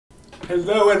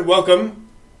Hello and welcome.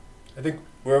 I think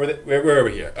we're over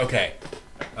here. Okay.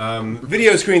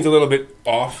 Video screen's a little bit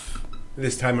off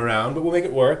this time around, but we'll make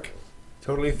it work.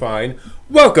 Totally fine.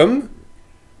 Welcome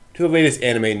to the latest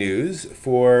anime news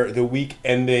for the week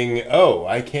ending... Oh,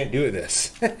 I can't do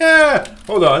this.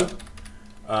 Hold on.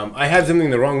 I have something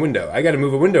in the wrong window. I got to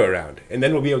move a window around, and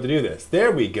then we'll be able to do this.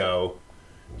 There we go.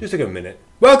 Just took a minute.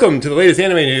 Welcome to the latest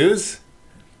anime news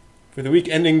for the week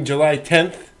ending July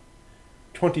 10th,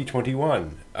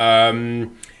 2021.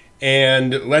 And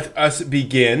let us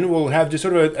begin. We'll have just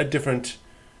sort of a different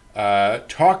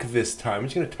talk this time. I'm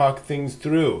just going to talk things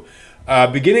through.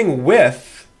 Beginning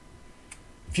with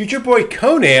Future Boy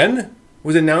Conan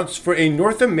was announced for a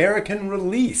North American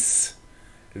release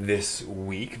this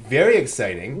week. Very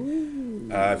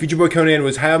exciting. Future Boy Conan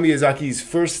was Hayao Miyazaki's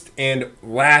first and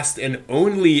last and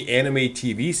only anime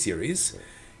TV series.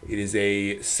 It is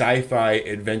a sci-fi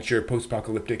adventure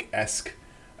post-apocalyptic-esque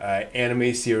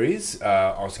anime series.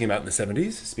 Also came out in the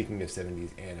 70s. Speaking of 70s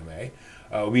anime.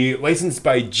 We licensed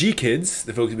by G-Kids,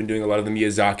 the folks who've been doing a lot of the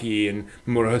Miyazaki and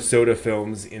Mamoru Hosoda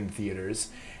films in theaters.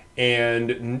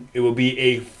 And it will be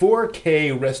a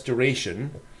 4K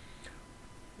restoration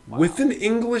with an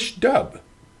English dub,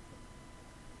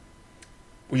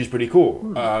 which is pretty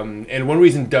cool. And one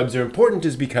reason dubs are important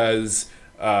is because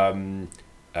an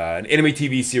anime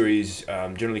TV series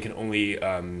generally can only...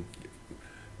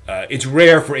 it's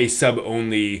rare for a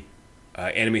sub-only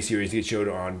anime series to get showed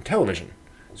on television.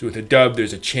 So with a dub,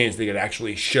 there's a chance they could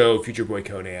actually show Future Boy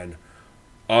Conan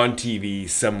on TV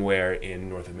somewhere in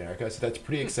North America. So that's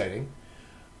pretty exciting.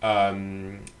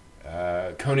 Conan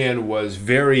was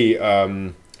very...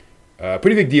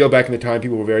 pretty big deal back in the time.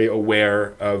 People were very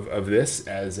aware of this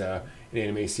as an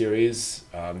anime series.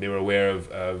 They were aware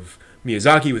of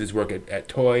Miyazaki with his work at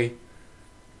Toei.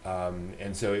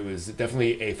 And so it was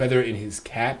definitely a feather in his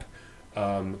cap.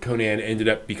 Conan ended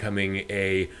up becoming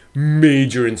a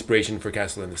major inspiration for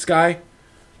Castle in the Sky,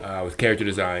 with character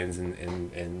designs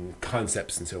and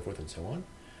concepts and so forth and so on.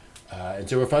 And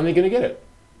so we're finally going to get it.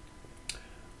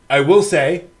 I will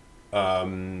say...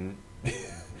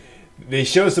 they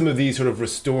show some of these sort of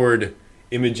restored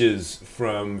images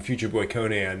from Future Boy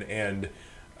Conan, and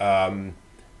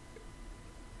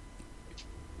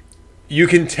you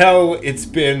can tell it's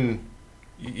been,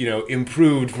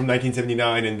 improved from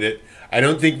 1979, and that I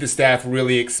don't think the staff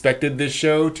really expected this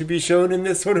show to be shown in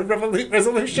this sort of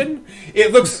resolution.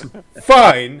 It looks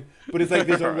fine, but it's like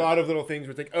there's a lot of little things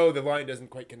where it's like, oh, the line doesn't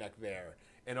quite connect there,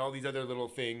 and all these other little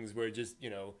things where just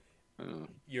you're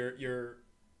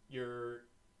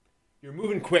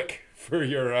moving quick for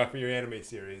your anime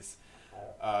series,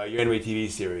 your anime TV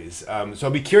series. So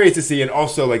I'll be curious to see. And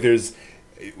also, like, there's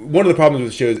one of the problems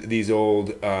with shows these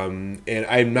old, and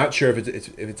I'm not sure if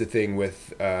it's a thing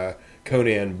with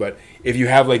Conan, but if you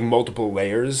have like multiple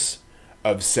layers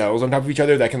of cells on top of each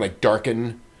other, that can like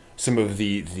darken some of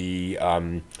the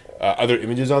other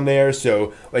images on there.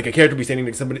 So like a character will be standing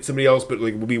next to somebody else, but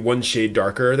like will be one shade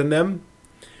darker than them.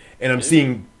 And I'm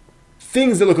seeing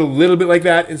things that look a little bit like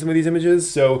that in some of these images,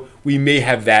 so we may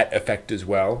have that effect as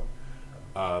well.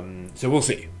 So we'll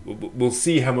see. We'll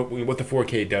see what the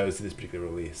 4K does to this particular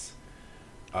release.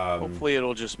 Hopefully,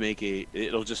 it'll just make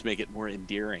it more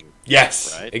endearing.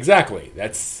 Yes, right? Exactly.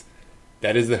 That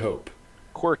is the hope.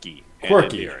 Quirky, and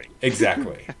endearing.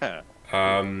 Exactly.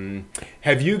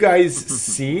 Have you guys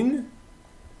seen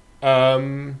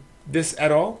this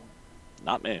at all?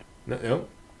 Not me. No.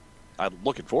 I'm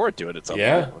looking forward to it at some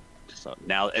point. So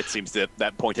now it seems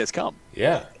that point has come.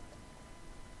 Yeah.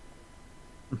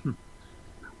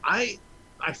 I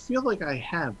feel like I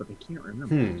have, but I can't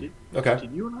remember.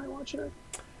 Did you and I watch it?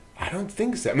 I don't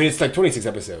think so. I mean, it's like 26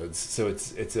 episodes, so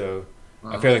it's a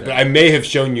fairly. But I may have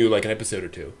shown you like an episode or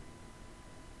two.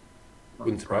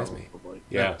 Wouldn't surprise me.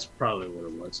 Yeah, that's probably what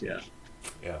it was. Yeah.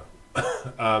 Yeah.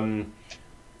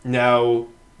 Now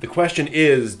the question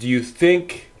is, do you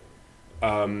think?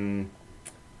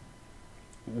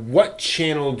 What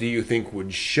channel do you think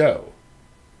would show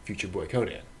Future Boy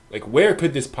Conan? Like, where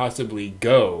could this possibly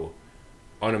go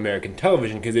on American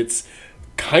television? Because it's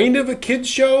kind of a kid's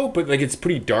show, but like it's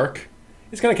pretty dark.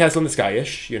 It's kind of Castle in the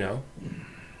Sky-ish,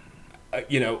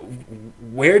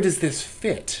 where does this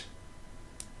fit?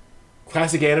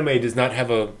 Classic anime does not have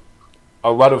a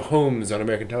lot of homes on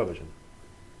American television.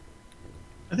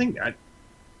 I think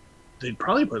they'd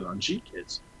probably put it on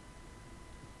G-Kids.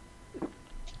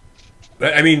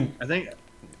 I mean,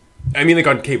 like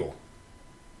on cable.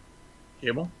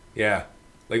 Cable? Yeah.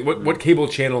 Like, what cable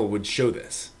channel would show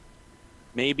this?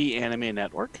 Maybe Anime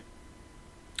Network.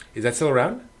 Is that still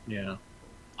around? Yeah.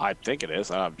 I think it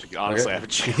is. Honestly, I haven't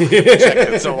checked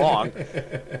it in so long.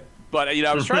 But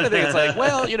I was trying to think. It's like,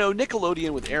 well,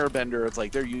 Nickelodeon with Airbender. It's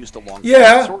like they're used to long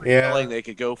storytelling. They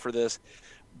could go for this,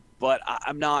 but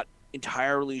I'm not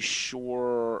entirely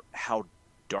sure how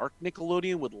dark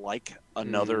Nickelodeon would like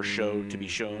another show to be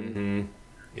shown.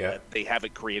 Yeah, they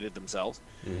haven't created themselves.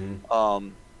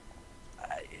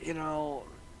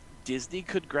 Disney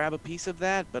could grab a piece of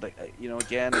that, but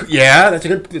again, yeah, that's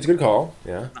a good call.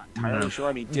 Yeah, not entirely sure.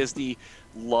 I mean, Disney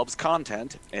loves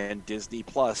content, and Disney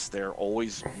Plus, they're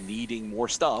always needing more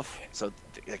stuff, so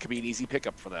that could be an easy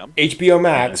pickup for them. HBO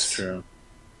Max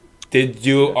did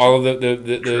do all of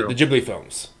the Ghibli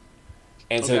films,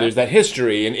 and so there's that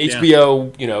history. And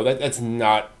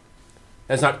HBO,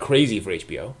 that's not crazy for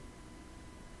HBO.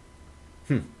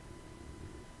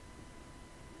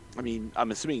 I mean,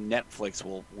 I'm assuming Netflix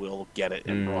will get it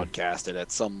and broadcast it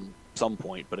at some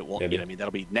point, but it won't.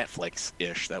 That'll be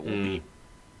Netflix-ish. That won't be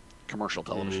commercial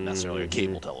television necessarily, or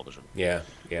cable television. Yeah.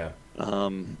 Yeah. I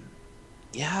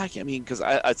mean, because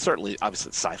I certainly,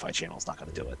 obviously, Sci-Fi Channel is not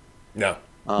going to do it. No.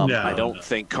 I don't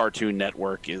think Cartoon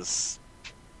Network is.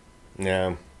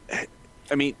 No.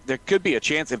 I mean, there could be a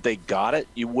chance if they got it,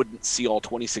 you wouldn't see all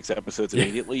 26 episodes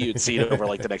immediately. You'd see it over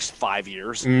like the next 5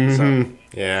 years. So,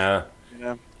 yeah,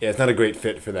 it's not a great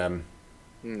fit for them.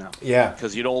 No. Yeah,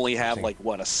 because you'd only have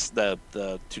the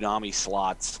Toonami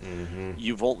slots.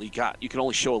 You can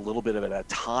only show a little bit of it at a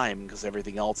time because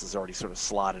everything else is already sort of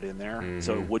slotted in there.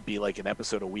 So it would be like an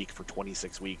episode a week for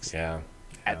 26 weeks.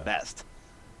 At best.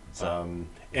 So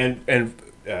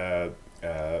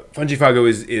Fungifago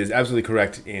is absolutely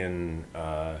correct in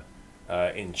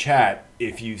chat.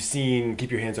 If you've seen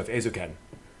Keep Your Hands Off Eizouken,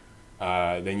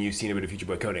 then you've seen a bit of Future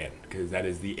Boy Conan, because that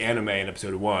is the anime in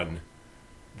episode 1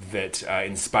 that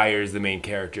inspires the main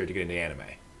character to get into anime.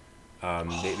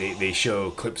 They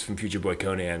show clips from Future Boy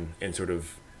Conan and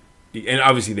and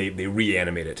obviously they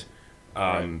reanimate it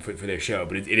for their show,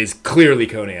 but it is clearly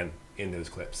Conan in those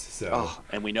clips. So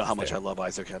and we know how much I love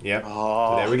Eizouken. Yep.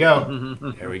 So there we go.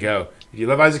 There we go. If you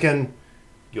love Eizouken,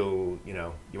 you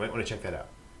might want to check that out.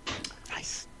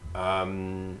 Nice.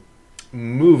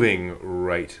 Moving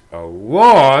right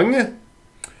along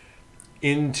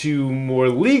into more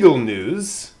legal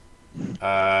news,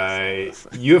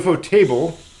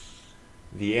 UFOTable,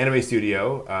 the anime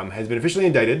studio, has been officially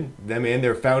indicted. Them and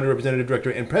their founder, representative director,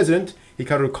 and president,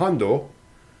 Hikaru Kondo,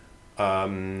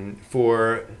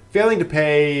 for failing to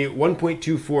pay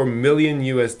 $1.24 million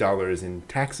in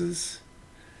taxes.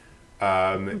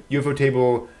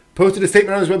 UFOTable posted a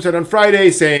statement on his website on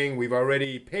Friday saying, "We've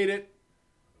already paid it.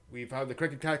 We've filed the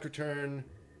corrected tax return,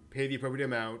 paid the appropriate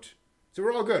amount. So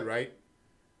we're all good, right?"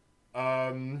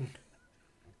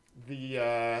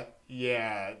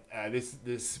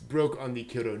 This broke on the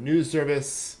Kyoto news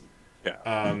service.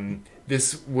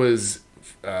 This was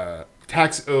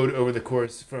tax owed over the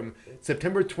course from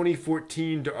September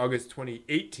 2014 to August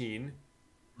 2018.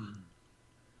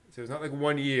 So it's not like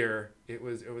 1 year. It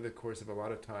was over the course of a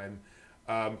lot of time.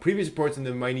 Previous reports in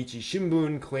the Mainichi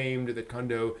Shimbun claimed that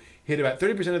Kondo hid about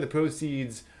 30% of the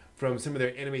proceeds from some of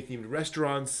their anime-themed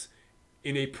restaurants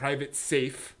in a private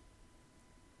safe.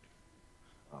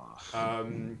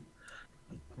 And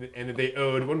that they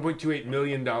owed $1.28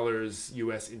 million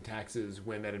US in taxes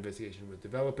when that investigation was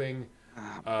developing.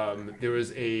 There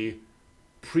was a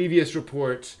previous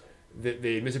report that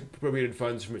they misappropriated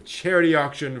funds from a charity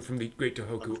auction from the Great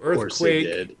Tohoku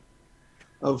earthquake.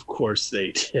 Of course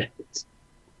they did.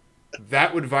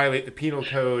 That would violate the penal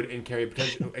code and carry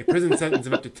a prison sentence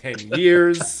of up to 10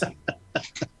 years.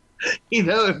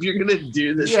 If you're going to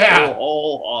do this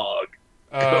whole hog,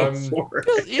 go for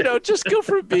it. Just go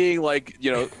from being like,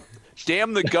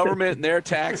 damn the government and their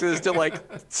taxes to like,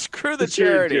 screw the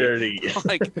charity.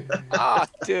 Like,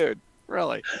 dude,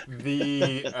 really.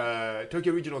 The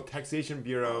Tokyo Regional Taxation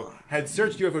Bureau had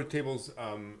searched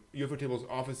UFOTable's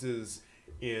offices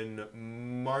in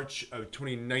March of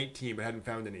 2019, but hadn't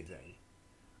found anything,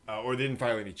 or didn't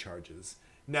file any charges.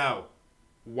 Now,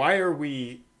 why are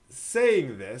we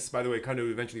saying this? By the way, Kondo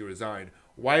eventually resigned.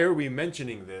 Why are we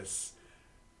mentioning this?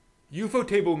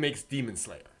 UFOTable makes Demon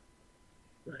Slayer.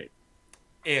 Right.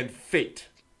 And Fate.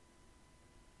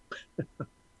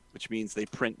 Which means they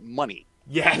print money.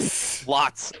 Yes.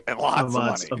 Lots and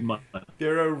lots of money.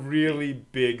 They're a really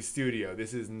big studio.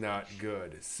 This is not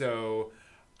good. So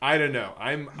I don't know.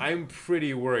 I'm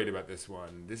pretty worried about this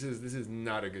one. This is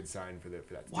not a good sign for that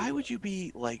studio. Why would you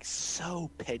be like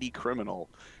so petty criminal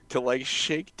to like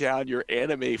shake down your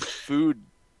anime food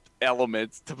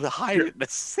elements to hide it in a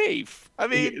safe? I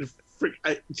mean,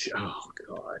 oh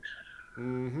god.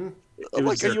 Mm-hmm.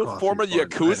 Like, are you a former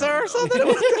Yakuza or something?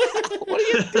 What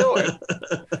are you doing?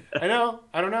 I know.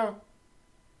 I don't know.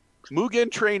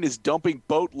 Mugen Train is dumping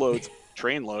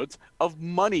train loads of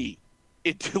money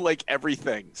into like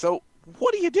everything. So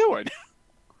what are you doing?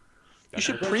 You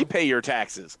should prepay your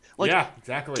taxes. Like, yeah,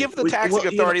 exactly. Give the taxing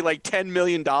authority like $10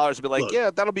 million and be like, look,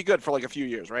 yeah, that'll be good for like a few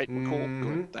years, right? Well, cool,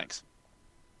 good, thanks.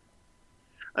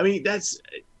 I mean, that's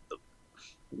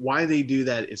why they do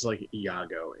that. It's like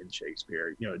Iago in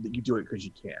Shakespeare. You do it because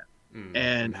you can.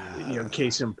 And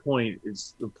case in point,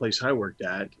 it's the place I worked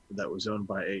at that was owned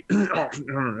by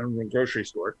a grocery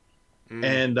store,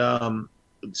 and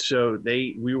so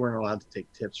we weren't allowed to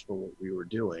take tips for what we were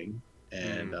doing,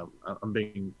 and I'm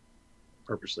being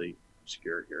purposely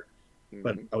secure here,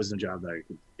 but I was in a job that I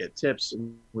could get tips,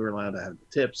 and we were allowed to have the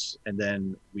tips, and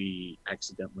then I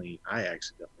accidentally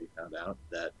found out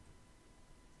that,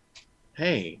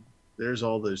 hey, there's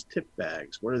all those tip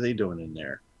bags. What are they doing in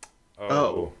there?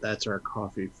 Oh, that's our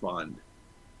coffee fund.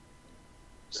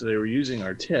 So they were using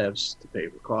our tips to pay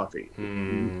for coffee.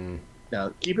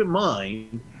 Now, keep in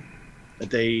mind that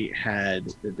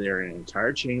they're an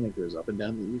entire chain that goes up and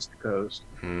down the East Coast.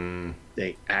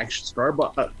 They actually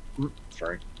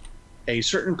a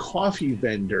certain coffee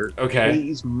vendor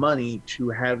pays money to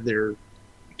have their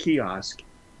kiosk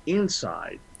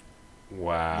inside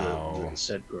the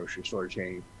said grocery store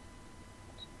chain,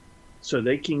 so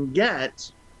they can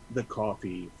get the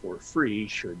coffee for free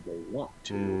should they want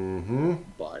to,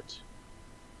 but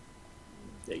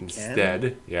they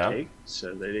instead,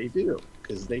 so they do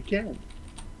because they can.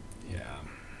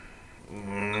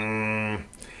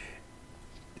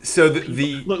 So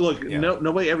the look. No,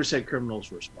 nobody ever said criminals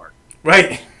were smart,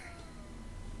 right?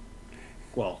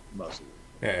 Well, most of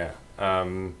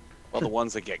them. Well, the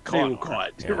ones that get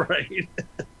caught, right?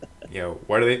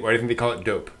 Why do you think they call it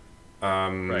dope?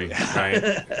 Right.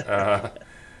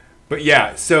 But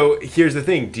yeah, so here's the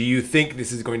thing. Do you think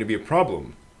this is going to be a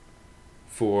problem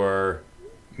for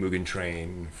Mugen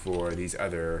Train, for these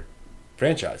other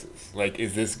franchises? Like,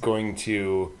 is this going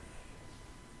to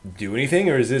do anything,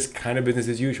 or is this kind of business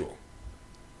as usual?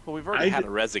 Well, we've already had a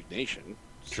resignation.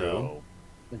 True. So.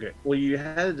 Okay. Well, you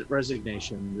had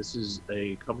resignation. This is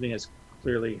a company that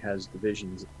clearly has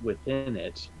divisions within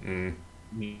it.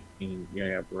 Meaning, you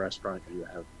have a restaurant, you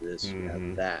have this, you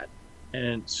have that.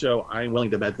 And so I'm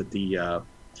willing to bet that the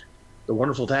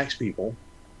wonderful tax people,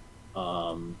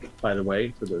 by the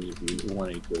way, for those of you who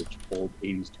want a good old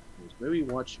 80s movie,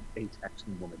 watch A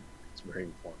Taxing Woman. It's very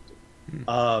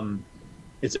informative.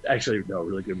 It's actually a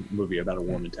really good movie about a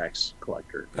woman tax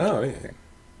collector. Oh,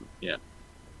 yeah.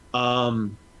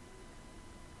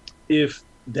 If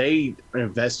they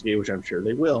investigate, which I'm sure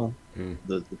they will,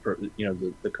 the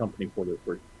company for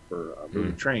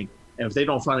Mugen Train, and if they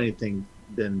don't find anything,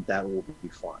 then that will be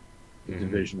fine. The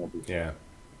division will be fine.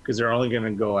 Because they're only going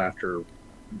to go after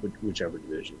whichever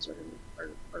divisions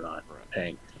are not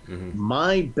paying.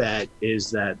 My bet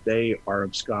is that they are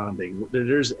absconding.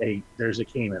 There's a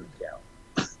Cayman account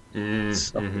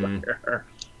somewhere,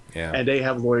 and they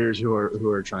have lawyers who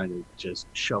are trying to just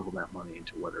shovel that money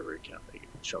into whatever account they can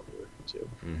shovel it into,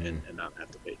 and not have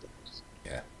to pay taxes.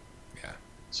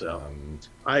 So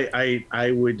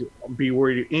I would be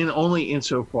worried only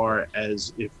insofar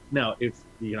as if the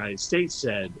United States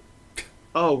said,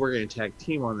 "Oh, we're going to tag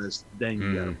team on this," then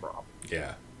you got a problem.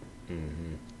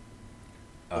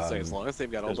 Let's say as long as they've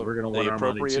got all the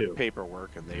appropriate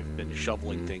paperwork and they've been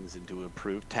shoveling things into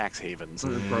approved tax havens,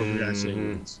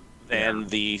 and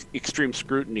the extreme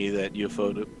scrutiny that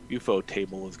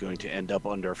UFOTable is going to end up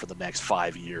under for the next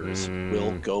 5 years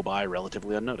will go by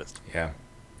relatively unnoticed.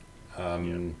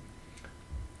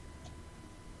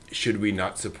 Should we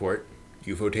not support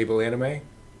UFOTable anime,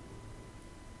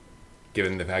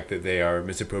 given the fact that they are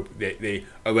they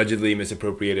allegedly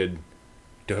misappropriated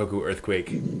Tohoku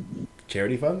earthquake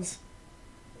charity funds?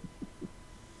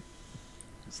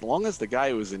 As long as the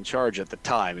guy who was in charge at the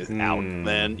time is out,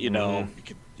 then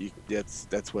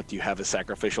that's what you have a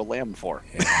sacrificial lamb for.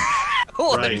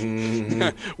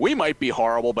 We might be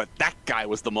horrible, but that guy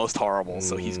was the most horrible,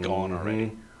 so he's gone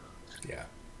already.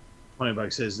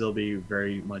 $20 says there'll be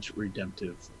very much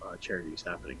redemptive charities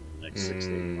happening in the next 6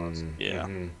 to 8 months.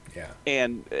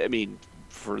 And I mean,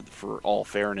 for all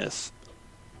fairness,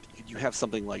 you have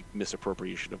something like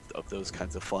misappropriation of those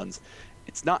kinds of funds.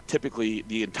 It's not typically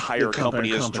the entire company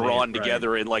is drawn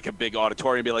together in like a big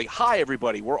auditorium and be like, "Hi,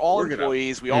 everybody, we're all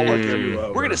employees. We all work here.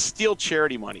 We're going to steal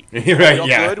charity money. Right?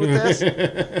 Good with this?" You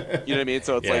know what I mean?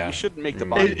 So it's like you shouldn't make the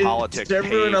body politic pay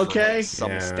for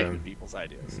some stupid people's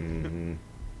ideas.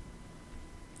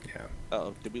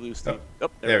 Oh, did we lose Steve?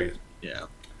 There he is.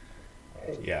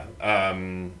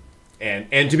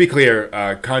 And to be clear,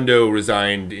 Kondo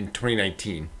resigned in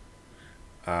 2019.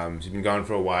 So he's been gone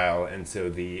for a while, and so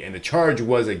the charge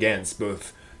was against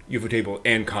both UFOTable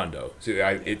and Kondo. So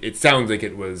it sounds like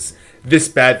it was this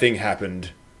bad thing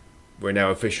happened. We're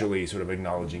now officially sort of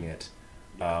acknowledging it,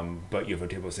 but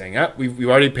UFOTable is saying, we've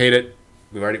already paid it.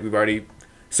 We've already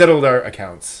settled our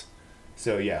accounts.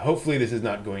 So yeah, hopefully this is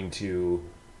not going to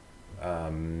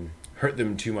hurt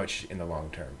them too much in the long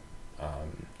term.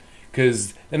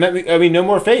 Because no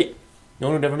more Fate. No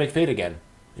one would ever make Fate again.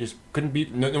 It just couldn't be.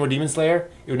 No more Demon Slayer.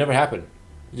 It would never happen.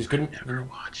 You just couldn't. Never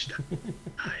watched them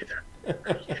either.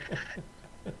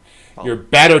 You're a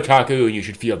bad otaku, and you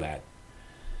should feel that.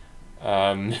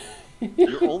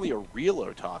 You're only a real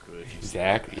otaku if you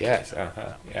exactly. Yes.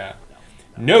 Yeah.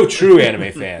 No true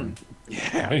anime fan.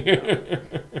 Yeah.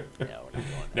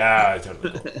 Nah,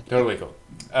 totally cool.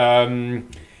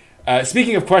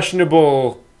 Speaking of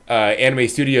questionable anime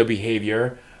studio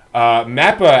behavior,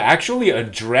 MAPPA actually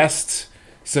addressed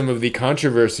some of the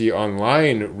controversy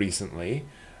online recently.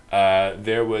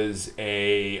 There was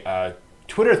a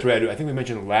Twitter thread, I think we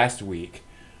mentioned last week,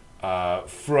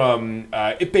 from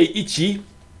Ippeiichi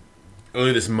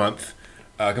earlier this month,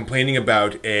 complaining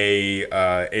about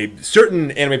a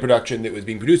certain anime production that was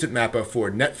being produced at MAPPA for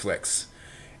Netflix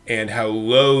and how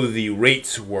low the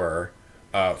rates were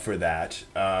for that.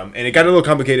 And it got a little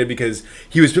complicated because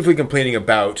he was specifically complaining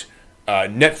about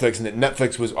Netflix, and that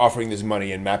Netflix was offering this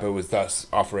money, and MAPPA was thus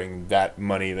offering that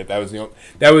money.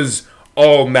 That was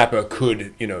all MAPPA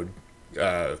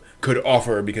could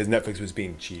offer because Netflix was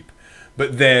being cheap.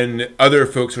 But then other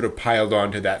folks sort of piled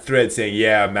onto that thread saying,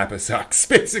 "Yeah, MAPPA sucks."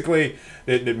 Basically,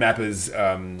 that MAPPA's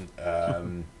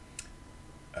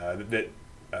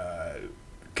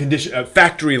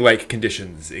factory-like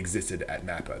conditions existed at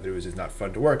MAPPA. It was just not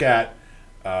fun to work at,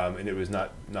 and it was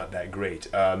not that great.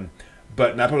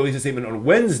 But MAPPA released a statement on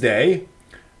Wednesday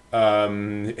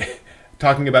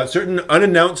talking about certain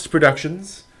unannounced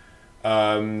productions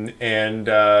and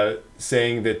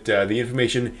saying that the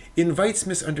information invites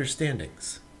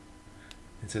misunderstandings.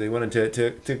 And so they wanted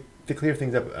to clear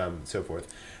things up, so forth.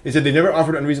 They said they never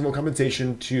offered unreasonable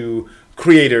compensation to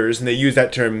creators, and they use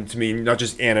that term to mean not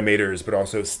just animators, but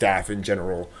also staff in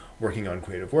general working on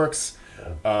creative works.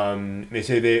 They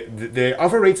say they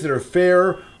offer rates that are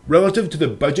fair relative to the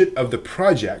budget of the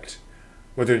project,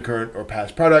 whether in current or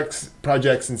past projects,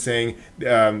 and saying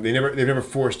they've never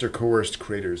forced or coerced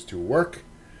creators to work.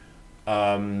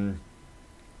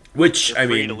 Which They're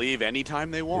free to leave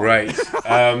anytime they want. Right.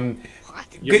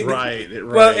 You're right.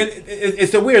 Well,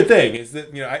 it's a weird thing. Is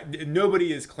that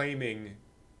nobody is claiming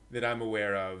that I'm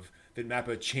aware of that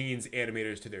MAPPA chains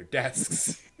animators to their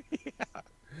desks.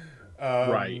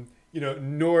 Right.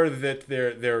 Nor that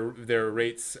their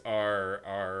rates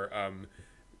are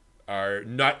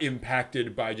not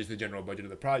impacted by just the general budget of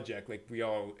the project. Like, we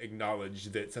all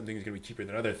acknowledge that something is going to be cheaper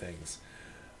than other things.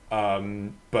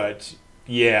 But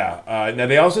yeah. Now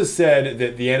they also said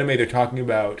that the anime they're talking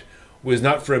about was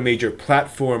not for a major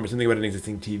platform or something about an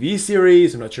existing TV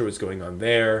series. I'm not sure what's going on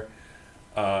there.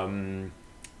 But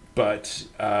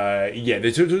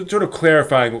they're sort of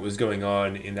clarifying what was going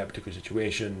on in that particular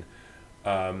situation.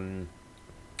 And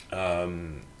what's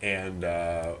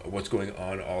going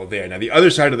on all there. Now, the other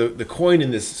side of the coin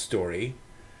in this story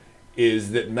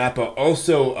is that MAPPA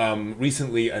also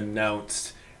recently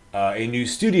announced a new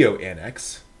studio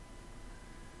annex.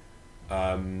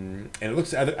 And it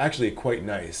looks actually quite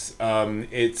nice.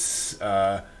 It's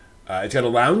got a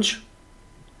lounge.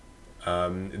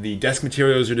 The desk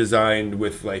materials are designed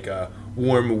with like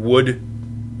warm wood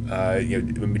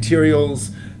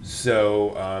materials.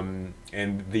 So,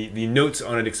 and the notes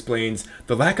on it explains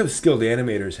the lack of skilled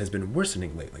animators has been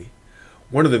worsening lately.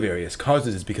 One of the various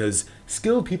causes is because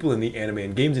skilled people in the anime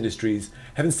and games industries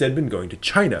have instead been going to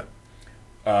China,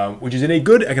 which is in a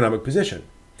good economic position.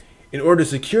 In order to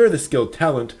secure the skilled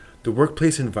talent, the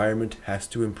workplace environment has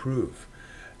to improve.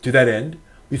 To that end,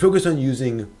 we focus on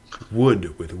using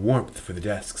wood with warmth for the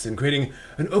desks and creating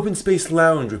an open space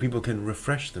lounge where people can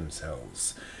refresh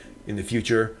themselves. In the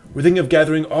future, we're thinking of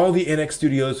gathering all the annex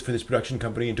studios for this production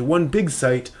company into one big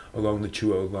site along the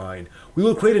Chuo line. We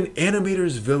will create an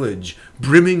animator's village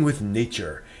brimming with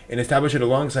nature and establish it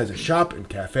alongside a shop and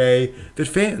cafe that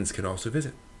fans can also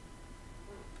visit.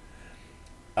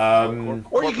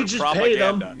 Or you could just pay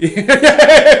them.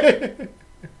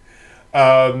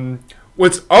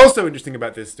 What's also interesting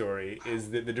about this story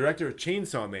is that the director of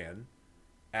Chainsaw Man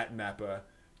at MAPPA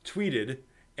tweeted,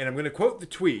 and I'm going to quote the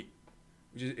tweet,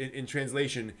 which is in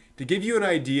translation, to give you an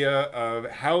idea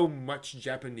of how much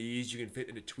Japanese you can fit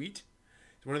in a tweet.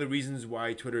 So one of the reasons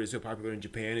why Twitter is so popular in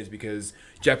Japan is because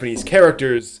Japanese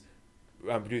characters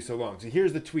produce so long. So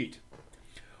here's the tweet.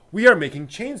 "We are making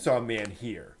Chainsaw Man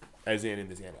here. as in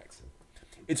this annex.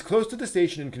 It's close to the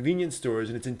station and convenience stores,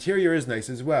 and its interior is nice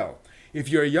as well. If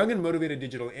you're a young and motivated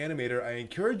digital animator, I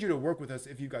encourage you to work with us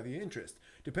if you've got the interest.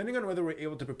 Depending on whether we're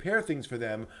able to prepare things for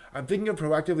them, I'm thinking of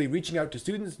proactively reaching out to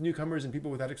students, newcomers, and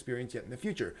people without experience yet in the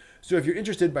future. So if you're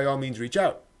interested, by all means, reach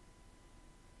out.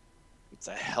 It's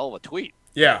a hell of a tweet.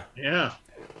 Yeah. Yeah.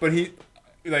 But he,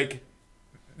 like,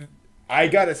 I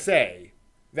gotta say,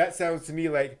 that sounds to me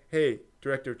like, hey,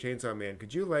 director of Chainsaw Man,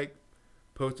 could you, like,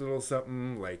 post a little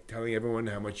something, like, telling everyone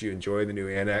how much you enjoy the new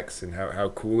annex and how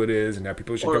cool it is and how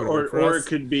people should come and work for us? Or it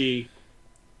could be,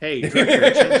 hey, director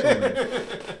of Chainsaw Man.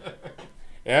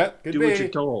 Yeah, could do be. what you're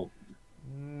told.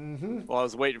 Mm-hmm. Well, I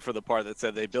was waiting for the part that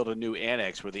said they build a new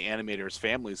annex where the animators'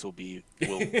 families will be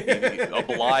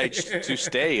obliged to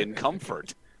stay in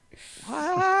comfort.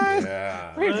 What?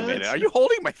 Yeah. Wait a minute. Are you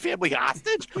holding my family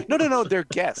hostage? No. They're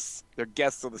guests. They're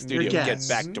guests of the studio. Get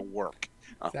back to work.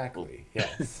 Exactly.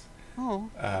 Yes. Oh.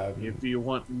 If you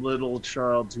want little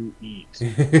child to eat.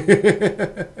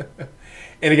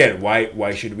 And again,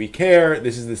 why should we care?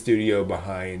 This is the studio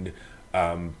behind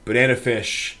Banana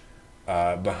Fish,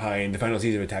 behind the final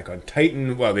season of Attack on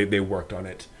Titan. Well, they worked on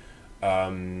it.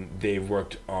 They've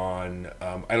worked on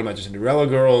Idle Magic Cinderella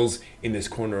Girls, In This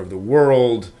Corner of the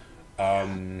World,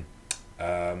 Is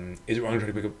It Wrong to Try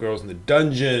to Pick Up Girls in the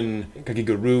Dungeon,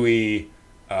 Kakigurui,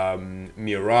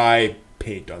 Mirai,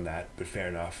 paint on that, but fair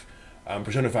enough.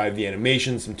 Persona 5, the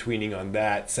animation, some tweening on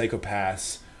that,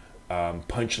 Psychopaths,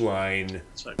 Punchline,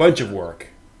 bunch of work.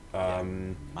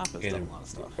 MAPPA's done a lot of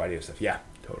stuff. Variety of stuff, yeah,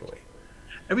 totally.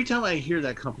 Every time I hear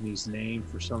that company's name,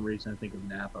 for some reason, I think of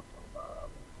MAPPA from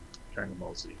Dragon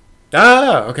Ball Z.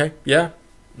 Ah, okay, yeah.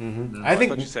 Mm-hmm. No, I think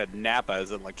thought you said Napa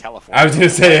as in like California. I was gonna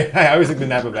say I always think the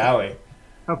Napa Valley.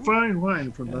 A fine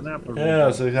wine from the Napa region. Yeah,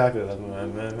 that's exactly.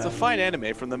 It's a fine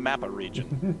anime from the MAPPA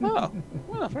region. Oh,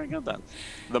 well, very good then.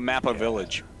 The MAPPA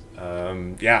village.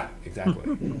 Yeah,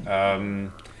 exactly.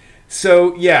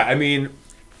 So yeah, I mean,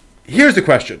 here's the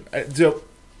question. So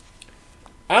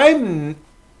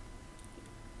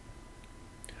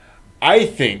I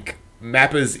think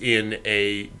MAPPA's in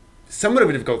a somewhat of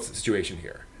a difficult situation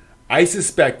here. I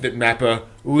suspect that MAPPA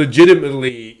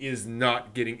legitimately is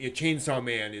not getting... Chainsaw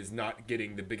Man is not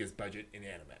getting the biggest budget in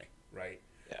anime, right?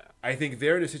 Yeah. I think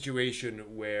they're in a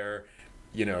situation where,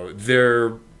 you know,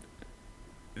 they're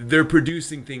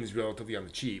producing things relatively on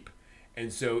the cheap.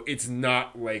 And so it's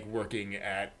not like working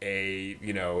at a,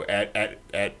 you know, at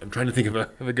I'm trying to think of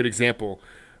a good example,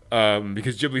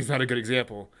 because Ghibli's not a good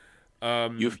example.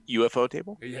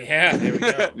 UFOTable? Yeah, there we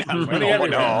go.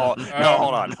 No,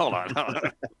 hold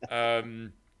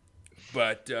on.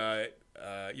 But you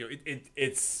know,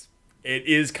 it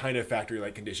is kind of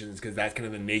factory-like conditions because that's kind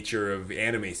of the nature of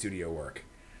anime studio work.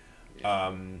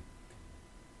 Yeah.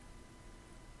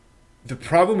 The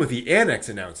problem with the Annex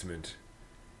announcement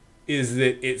is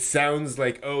that it sounds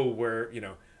like, oh, we're, you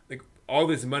know, like all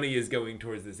this money is going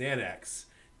towards this Annex,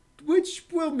 which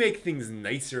will make things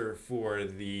nicer for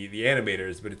the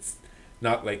animators, but it's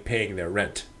not like paying their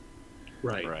rent.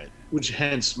 Right. Which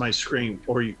hence my scream,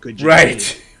 or you could just...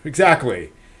 Right.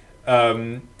 Exactly.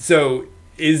 So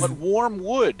is... But warm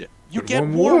wood. You get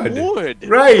warm wood.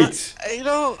 Right. You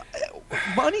know,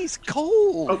 money's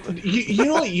cold. Oh,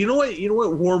 you know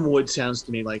what wormwood sounds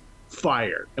to me like?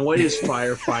 Fire. And what is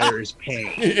fire? Fire is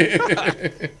pain.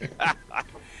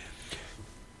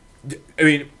 I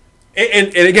mean,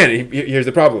 and again, here's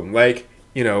the problem. Like,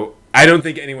 you know, I don't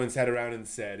think anyone sat around and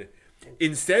said,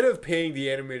 instead of paying the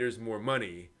animators more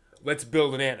money, let's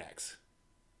build an annex.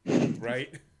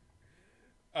 Right?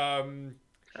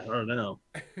 I don't know.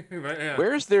 Yeah.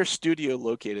 Where is their studio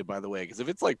located, by the way? Because if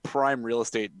it's like prime real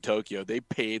estate in Tokyo, they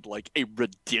paid like a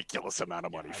ridiculous amount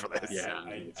of money for this. Yeah,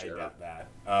 I got that.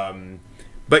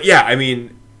 But yeah, I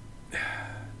mean,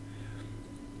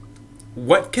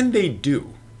 what can they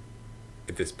do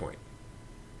at this point?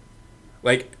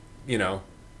 Like, you know,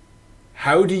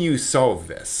 how do you solve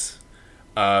this?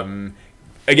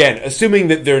 Again, assuming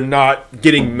that they're not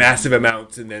getting massive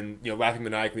amounts and then, you know, laughing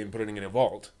maniacally and putting it in a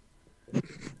vault.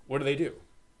 What do they do?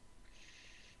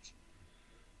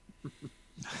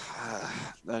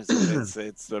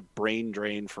 It's a brain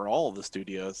drain for all of the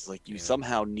studios. Like, you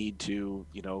somehow need to,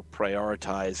 you know,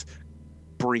 prioritize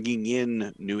bringing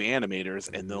in new animators,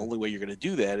 and the only way you're going to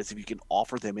do that is if you can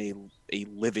offer them a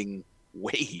living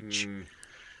wage.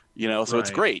 You know, so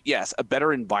it's great. Yes, a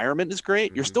better environment is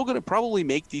great. You're still going to probably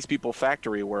make these people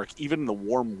factory work, even in the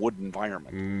warm wood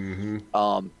environment.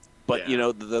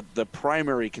 But the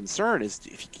primary concern is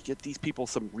if you can get these people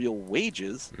some real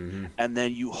wages, and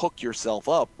then you hook yourself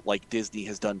up like Disney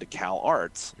has done to Cal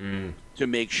Arts to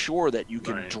make sure that you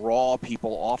can draw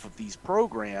people off of these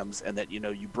programs, and that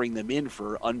you bring them in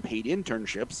for unpaid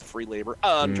internships, free labor,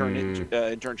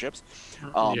 internships. You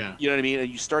know what I mean? And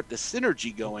you start the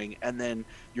synergy going, and then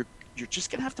you're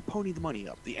just gonna have to pony the money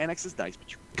up. The annex is nice,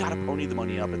 but you gotta pony the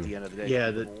money up at the end of the day.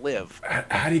 Yeah, to live.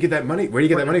 How do you get that money? Where do you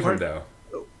get that money from, though?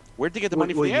 Where'd you get the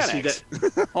money from the annex?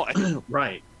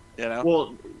 Right.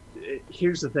 Well,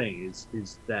 here's the thing: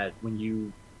 is that when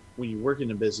you work in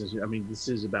a business, I mean, this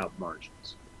is about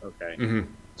margins. Okay.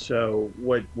 So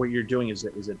what you're doing is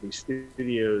that these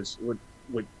studios,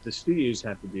 what the studios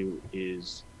have to do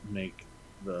is make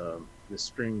the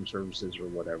streaming services or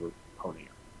whatever pony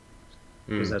up,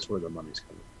 because that's where the money's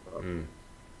coming from.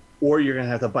 Or you're going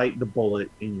to have to bite the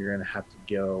bullet and you're going to have to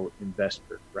go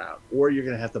investor route. Or you're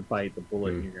going to have to bite the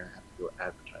bullet and you're going to have to go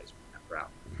advertisement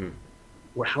route.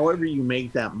 Well, however you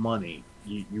make that money,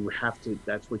 you have to,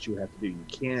 that's what you have to do. You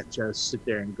can't just sit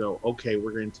there and go, okay,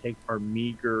 we're going to take our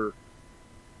meager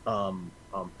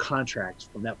contracts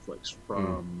from Netflix,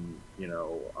 from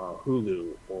Hulu,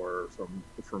 or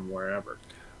from wherever.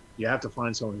 You have to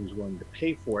find someone who's willing to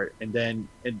pay for it, and then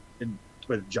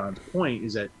but John's point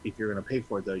is that if you're going to pay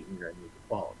for it, though, you're going to need the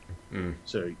quality.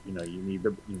 So you need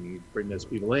to bring those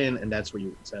people in, and that's where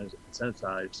you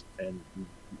incentivize and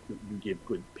you give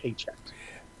good paychecks.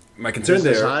 My concern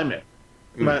there, I'm in.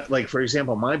 Like for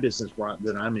example, my business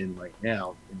that I'm in right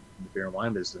now, in the beer and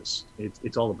wine business,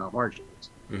 it's all about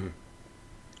margins.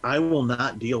 I will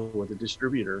not deal with a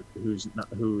distributor who is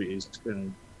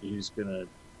going to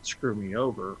screw me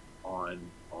over on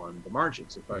the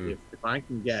margins. If I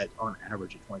can get on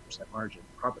average a 20% margin,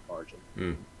 profit margin,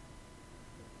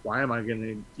 why am I going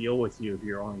to deal with you if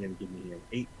you're only going to give me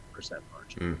an 8%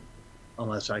 margin?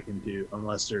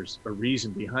 Unless there's a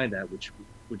reason behind that,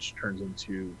 which turns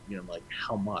into like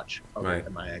how much of it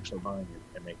am I actually buying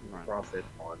and making a profit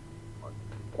on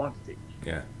quantity?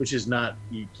 Yeah, which is not,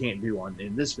 you can't do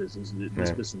in this business.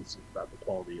 This business is about the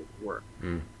quality of the work.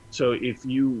 So if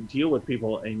you deal with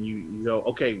people and you go,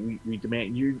 okay, we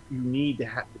demand, you need to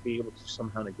have to be able to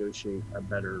somehow negotiate a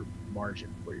better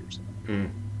margin for yourself.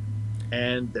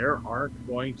 And there are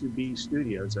going to be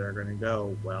studios that are going to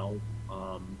go, well,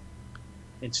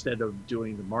 instead of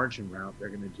doing the margin route, they're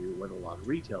going to do what a lot of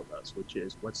retail does, which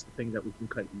is, what's the thing that we can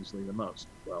cut easily the most?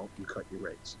 Well, you cut your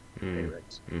rates, pay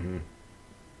rates.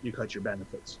 You cut your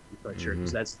benefits. You cut your,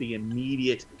 because that's the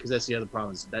immediate, because that's the other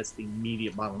problem, is that's the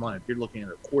immediate bottom line. If you're looking at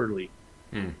a quarterly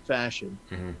fashion,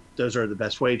 those are the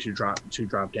best way to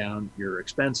drop down your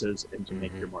expenses and to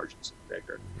make your margins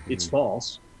bigger. It's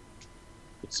false.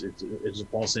 It's a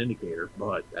false indicator,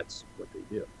 but that's what they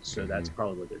do. So that's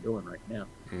probably what they're doing right now.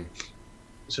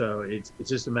 So it's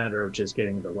just a matter of just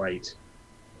getting the right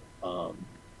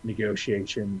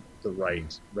negotiation, the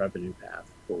right revenue path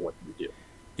for what you do.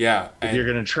 Yeah, if you're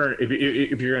going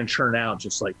to churn out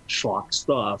just like schlock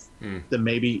stuff, then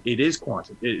maybe it is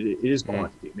quantity. It is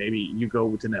quantity. Maybe you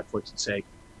go to Netflix and say,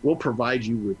 "We'll provide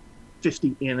you with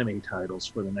 50 anime titles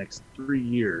for the next 3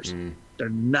 years. They're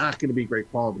not going to be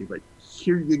great quality, but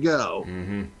here you go."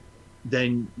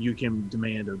 Then you can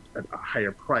demand a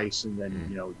higher price, and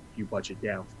then you budget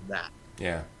down from that.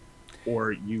 Yeah.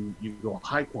 Or you go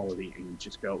high quality and you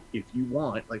just go, if you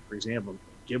want, like for example,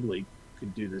 Ghibli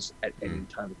could do this at any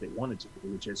time if they wanted to,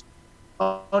 which is,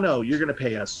 oh no, you're going to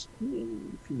pay us a few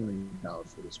 $1 million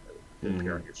for this movie.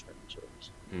 Appear on your streaming service.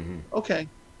 Okay,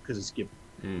 because it's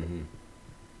Ghibli.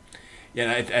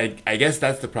 Yeah, I guess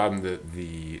that's the problem that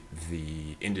the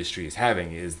industry is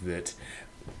having, is that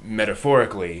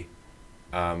metaphorically,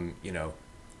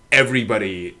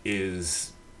 everybody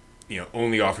is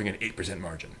only offering an 8%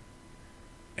 margin,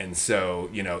 and so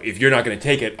if you're not going to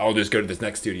take it, I'll just go to this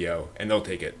next studio and they'll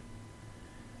take it.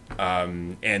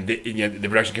 And the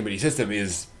production company system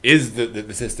is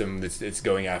the system that's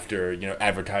going after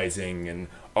advertising and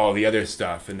all the other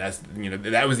stuff, and that's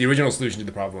that was the original solution to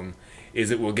the problem, is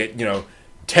that we'll get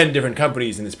 10 different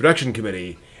companies in this production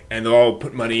committee, and they'll all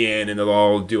put money in and they'll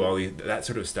all do all that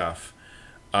sort of stuff,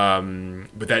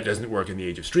 but that doesn't work in the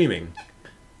age of streaming,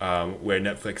 where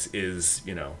Netflix is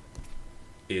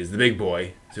the big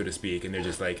boy, so to speak, and they're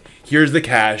just like, here's the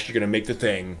cash, you're gonna make the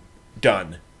thing,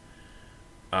 done.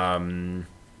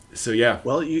 So yeah.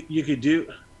 Well, you could do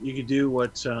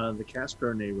what the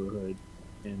Castro neighborhood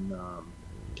in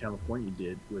California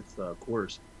did with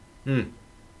Coors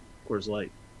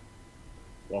Light.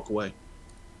 Walk away.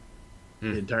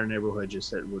 The entire neighborhood just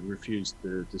said would refuse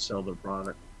to sell their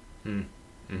product. You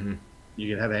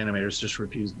can have animators just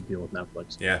refuse to deal with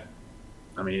Netflix. Yeah.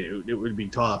 I mean, it would be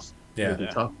tough, Yeah. It'll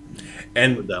be tough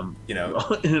And for them, you know,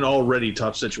 in an already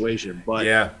tough situation. But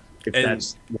yeah, if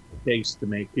that's what it takes to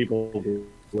make people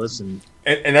listen,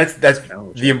 and that's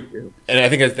the do. and I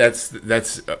think that's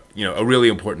you know, a really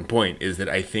important point is that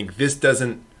I think this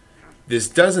doesn't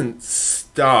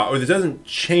stop, or this doesn't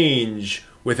change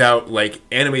without like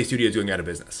anime studios going out of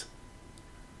business,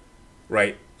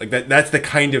 right? Like that's the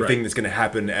kind of thing that's going to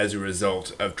happen as a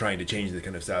result of trying to change this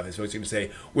kind of stuff. Is folks going to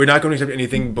say, we're not going to accept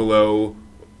anything below,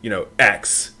 you know,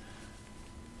 X,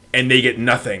 and they get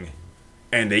nothing,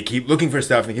 and they keep looking for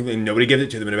stuff, and nobody gives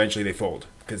it to them, and eventually they fold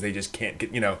because they just can't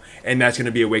get, you know, and that's going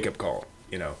to be a wake up call,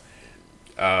 you know.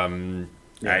 I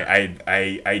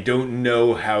don't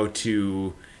know how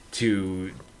to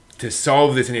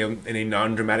solve this in a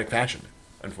non-dramatic fashion,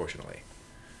 unfortunately.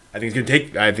 I think you're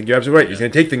absolutely right. It's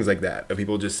going to take things like that, of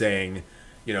people just saying,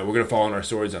 you know, we're going to fall on our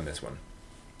swords on this one.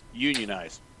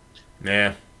 Unionize.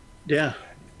 Nah. Yeah.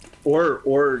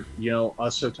 Or you know,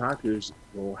 us otakus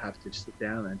will have to sit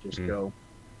down and just go,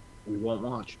 we won't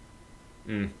watch.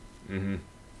 Mm-hmm.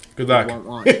 Good luck. We won't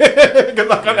watch. Good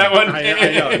luck on that one.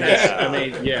 I know. I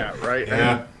mean, yeah, right.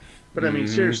 Yeah. But I mean,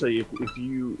 seriously, if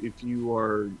you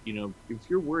are, you know, if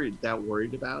you're worried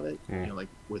about it, you know, like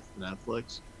with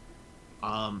Netflix,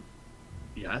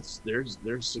 yes, there's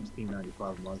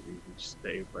 $16.95 a month. You can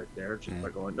stay right there just by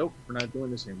going, nope, we're not doing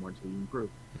this anymore until you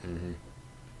improve. Mm-hmm.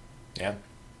 Yeah.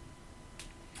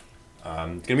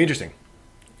 It's gonna be interesting.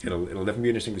 It'll definitely be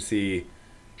interesting to see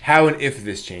how and if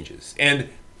this changes. And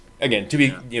again, to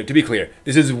be clear,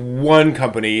 this is one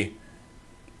company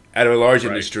out of a large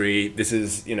industry. This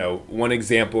is, you know, one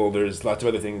example. There's lots of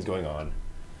other things going on.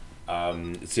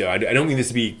 So I don't mean this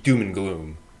to be doom and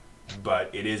gloom,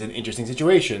 but it is an interesting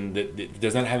situation that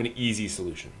does not have an easy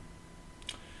solution.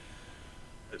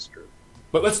 That's true.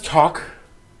 But let's talk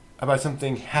about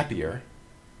something happier.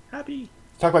 Happy.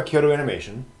 Let's talk about Kyoto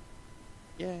Animation.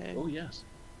 Yay. Oh, yes.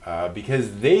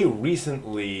 Because they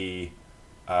recently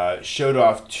showed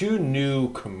off 2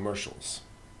 new commercials,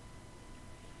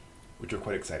 which are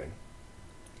quite exciting.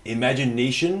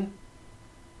 Imagination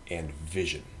and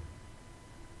Vision.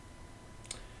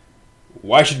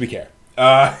 Why should we care?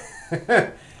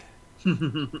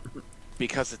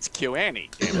 Because it's KyoAni.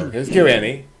 Because it's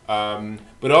KyoAni.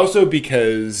 But also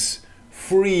because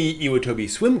Free Iwatobi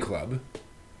Swim Club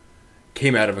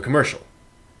came out of a commercial.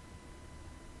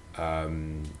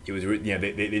 It was, yeah,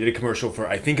 they did a commercial for,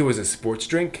 I think it was a sports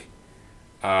drink,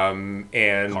 and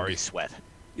Kari Sweat.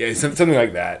 Yeah, something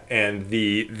like that. And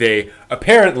they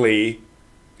apparently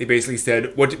they basically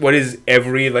said, what does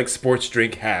every like sports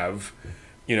drink have?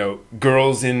 You know,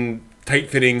 girls in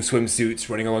tight-fitting swimsuits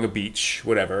running along a beach,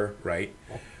 whatever, right?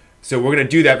 So we're gonna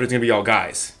do that, but it's gonna be all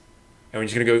guys, and we're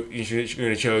just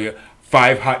gonna show you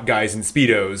 5 hot guys in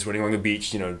speedos running along the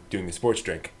beach, you know, doing the sports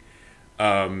drink.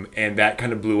 And that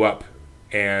kind of blew up,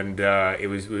 and it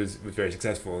was very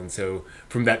successful. And so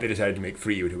from that, they decided to make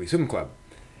Free Iwatobi Swim Club.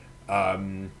 I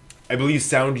believe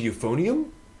Sound Euphonium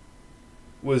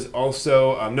was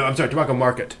also no, I'm sorry, Tobacco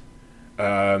Market.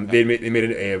 They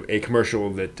made a commercial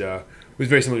that was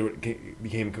very similar to what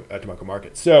became Tobacco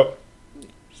Market. So,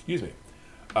 excuse me.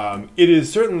 It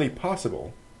is certainly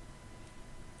possible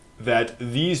that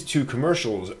these 2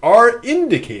 commercials are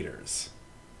indicators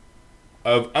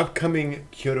of upcoming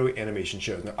Kyoto Animation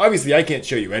shows. Now, obviously, I can't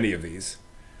show you any of these,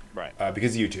 right?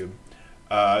 Because of YouTube.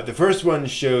 The first one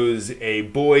shows a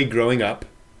boy growing up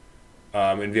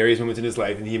in various moments in his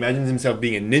life, and he imagines himself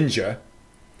being a ninja.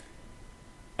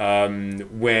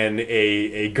 When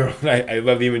a girl, I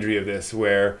love the imagery of this,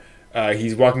 where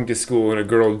he's walking to school and a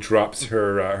girl drops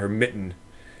her mitten,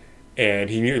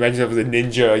 and he imagines himself as a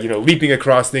ninja, you know, leaping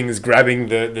across things, grabbing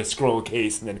the scroll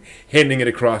case, and then handing it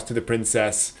across to the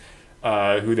princess.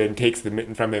 Who then takes the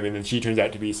mitten from him, and then she turns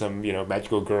out to be some, you know,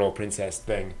 magical girl princess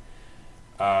thing.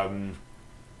 And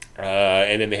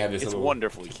then they have this. It's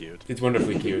wonderfully cute. It's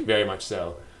wonderfully cute, very much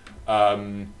so.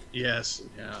 Yes.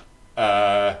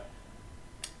 Yeah.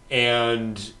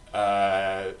 And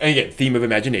again, theme of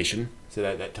imagination, so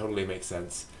that totally makes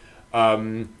sense.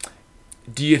 Do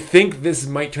you think this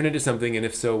might turn into something, and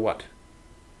if so, what?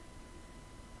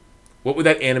 What would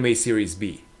that anime series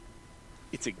be?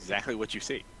 It's exactly what you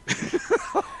see.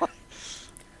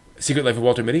 Secret Life of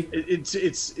Walter Mitty?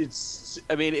 It's.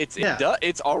 I mean,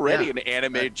 it's already an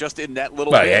anime just in that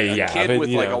little bit. A kid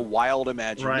with like a wild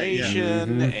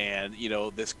imagination, and you know,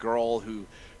 this girl who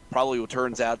probably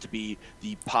turns out to be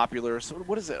the popular. So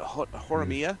what is it,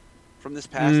 Horimiya from this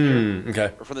past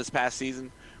year, or from this past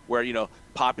season, where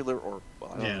popular or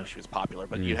well, I don't know if she was popular,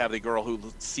 but you have the girl who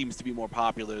seems to be more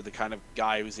popular, the kind of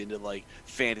guy who's into like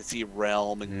fantasy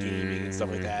realm and gaming and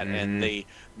stuff like that, and they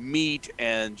meet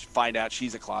and find out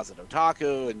she's a closet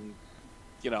otaku, and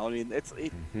I mean it's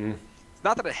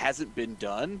not that it hasn't been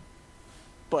done,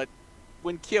 but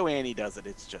when KyoAni does it,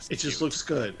 it's just it just looks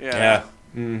good. Yeah.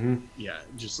 Yeah,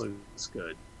 it just looks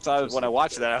good. So when I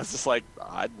watched that, I was just like,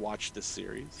 I'd watch this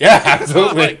series. Yeah,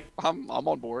 absolutely. I'm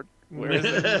on board. Where is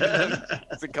it?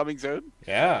 Is it coming soon?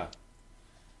 Yeah.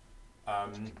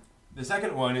 The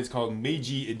second one is called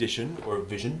Meiji Edition or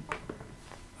Vision.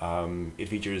 It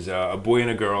features a boy and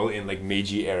a girl in like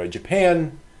Meiji era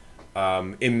Japan,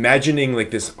 imagining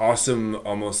like this awesome,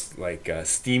 almost like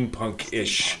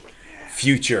steampunk-ish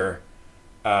future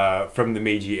from the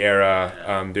Meiji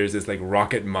era. There's this like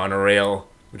rocket monorail,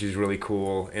 which is really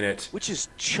cool in it. Which is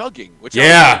chugging. Which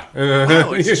yeah.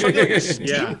 Wow, it's chugging like a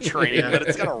steam train, but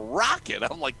it's got a rocket.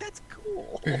 I'm like, that's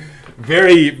cool.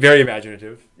 Very, very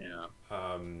imaginative. Yeah.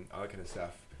 All that kind of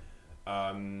stuff.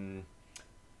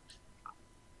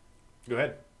 Go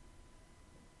ahead.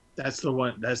 That's the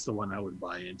one I would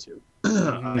buy into.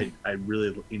 I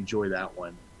really enjoy that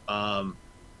one.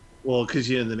 Well, because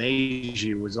the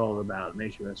Meiji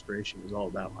restoration was all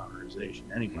about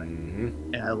modernization anyway.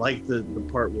 And I like the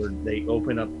part where they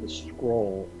open up the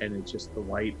scroll and it just the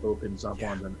light opens up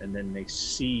on them, and then they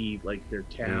see like their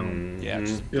town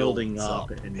just building up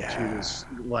into this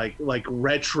like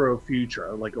retro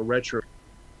future, like a retro,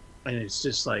 and it's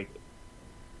just like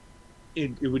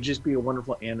it would just be a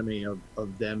wonderful anime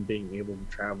of them being able to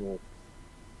travel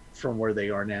from where they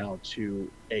are now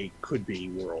to a could-be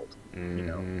world,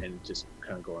 and just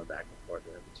kind of going back and forth.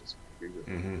 It would just be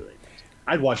really nice.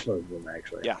 I'd watch both of them,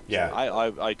 actually. Yeah.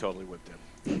 I totally would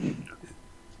too.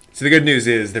 So the good news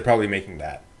is they're probably making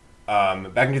that.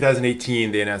 Back in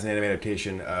 2018, they announced an anime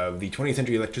adaptation of the 20th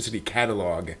Century Electricity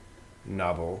Catalog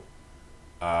novel,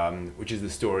 which is the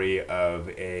story of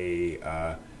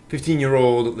a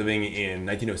 15-year-old living in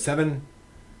 1907,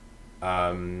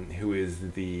 who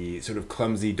is the sort of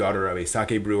clumsy daughter of a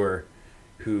sake brewer,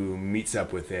 who meets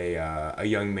up with a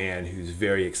young man who's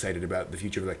very excited about the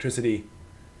future of electricity.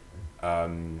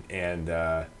 The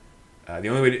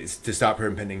only way to stop her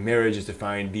impending marriage is to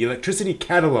find the Electricity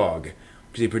Catalog,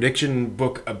 which is a prediction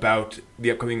book about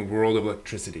the upcoming world of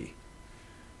electricity.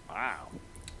 Wow.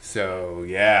 So,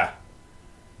 yeah.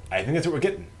 I think that's what we're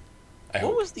getting.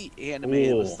 What was the anime?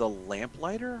 It was the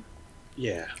Lamplighter?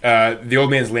 Yeah. The Old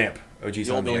Man's Lamp. OG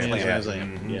The Old Man's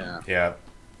Lamp. Yeah.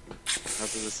 I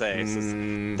was going to say, it's just,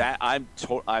 that I'm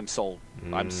sold.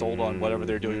 I'm sold on whatever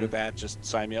they're doing with that. Just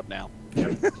sign me up now.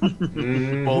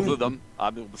 Both of them.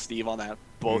 I'm with Steve on that.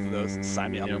 Both of those.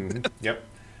 Sign me up. Yep.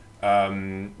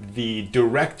 The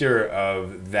director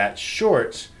of that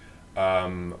short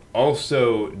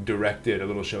also directed a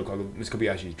little show called Miss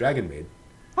Kobayashi's Dragon Maid.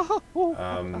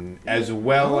 As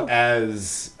well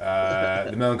as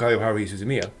The Melancholy of Haruhi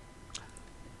Suzumiya.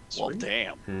 Well,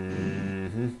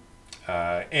 damn.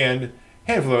 And a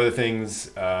handful of other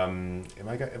things. Have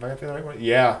I got the right one?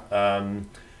 Yeah.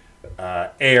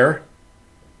 Air.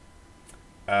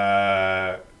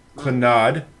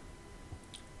 Clannad.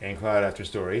 And Clannad After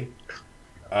Story.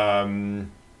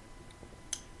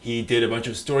 He did a bunch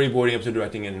of storyboarding, episode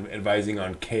directing, and advising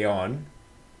on K-On!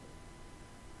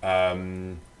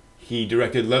 He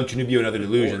directed Love, Chunibyo, and Other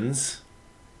Delusions.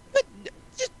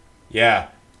 Yeah.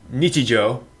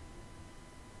 Nichijo.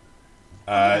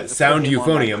 Sound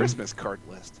Euphonium. Christmas card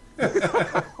list.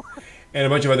 And a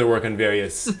bunch of other work on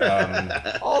various...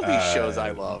 all these shows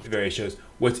I love. Various shows.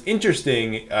 What's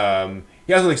interesting, he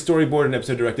also like storyboarded and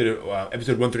episode directed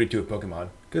episode 132 of Pokemon,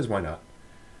 because why not?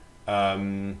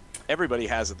 Everybody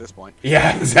has at this point.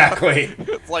 Yeah, exactly.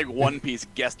 It's like One Piece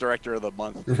guest director of the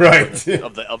month. Right.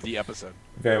 of the episode.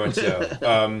 Very much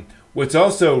so. What's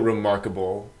also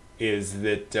remarkable is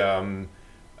that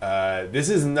this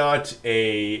is not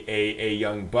a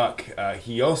young buck.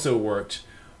 He also worked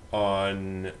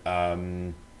on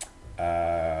I'm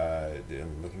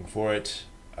looking for it.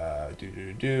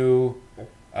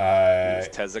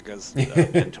 Tezuka's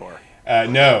mentor.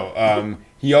 No.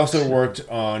 He also worked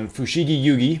on Fushigi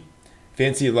Yugi,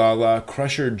 Fancy Lala,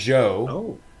 Crusher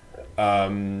Joe,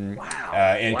 and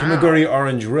Kumaguri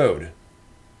Orange Road.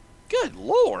 Good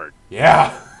Lord.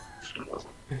 Yeah.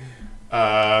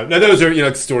 Now those are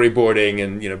like storyboarding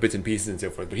and bits and pieces and so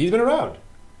forth, but he's been around.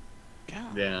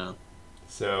 Yeah.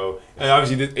 So, and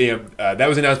obviously that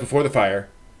was announced before the fire,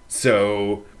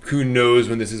 so who knows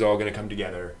when this is all going to come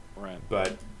together. Right.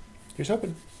 But here's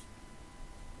hoping.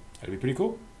 That'd be pretty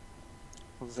cool.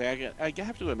 I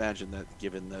have to imagine that,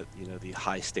 given that the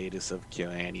high status of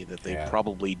Kyoto, that they Yeah.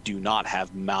 probably do not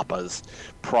have MAPPA's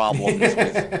problems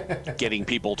with getting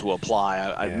people to apply.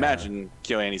 I Yeah. imagine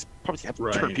Kyoto's probably have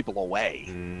to turn Right. people away.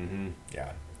 Mm-hmm.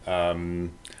 Yeah.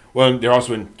 Well, they're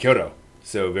also in Kyoto,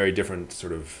 so very different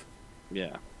sort of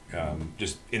Yeah,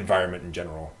 just environment in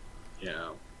general.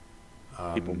 Yeah.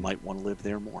 people might want to live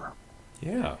there more.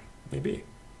 Yeah, maybe.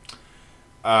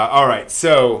 All right,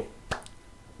 so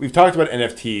we've talked about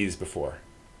NFTs before.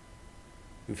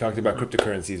 We've talked about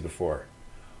cryptocurrencies before.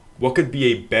 What could be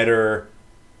a better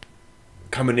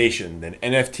combination than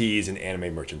NFTs and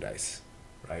anime merchandise,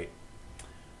 right?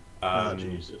 Oh,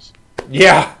 Jesus.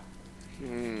 Yeah.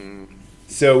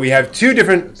 So we have two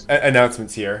different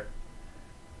announcements here.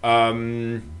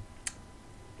 One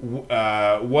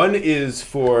is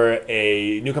for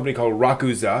a new company called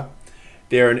Rakuza.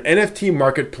 They're an NFT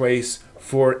marketplace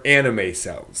for anime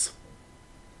cells.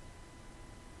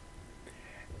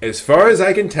 As far as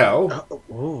I can tell,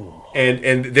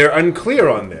 and they're unclear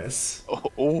on this,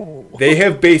 they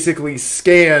have basically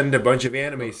scanned a bunch of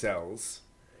anime cells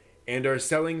and are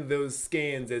selling those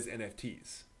scans as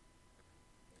NFTs.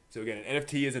 So again, an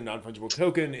NFT is a non-fungible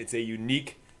token. It's a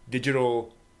unique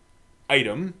digital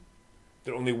item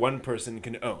that only one person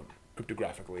can own,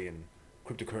 cryptographically and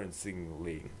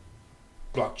cryptocurrency-ly,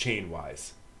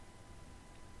 blockchain-wise.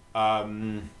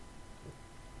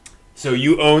 So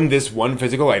you own this one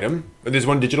physical item, or this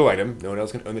one digital item. No one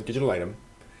else can own the digital item.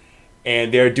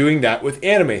 And they're doing that with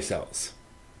anime cells.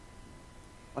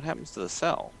 What happens to the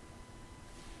cell?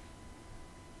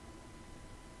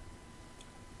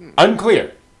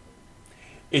 Unclear.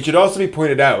 It should also be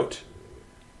pointed out,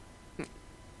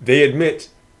 they admit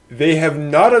they have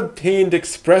not obtained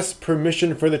express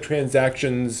permission for the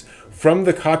transactions from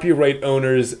the copyright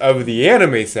owners of the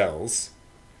anime cells.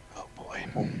 Oh boy.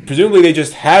 Presumably they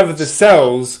just have the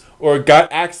cells or got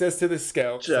access to the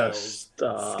cells,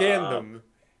 scanned them,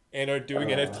 and are doing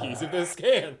NFTs of those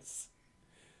scans.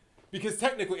 Because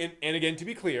technically, and again, to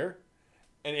be clear,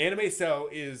 an anime cell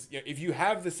is, if you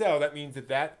have the cell, that means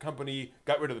that company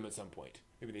got rid of them at some point.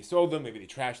 Maybe they sold them, maybe they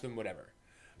trashed them, whatever.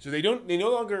 So they no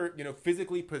longer,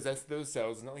 physically possess those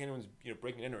cells. It's not like anyone's,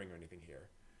 breaking and entering or anything here.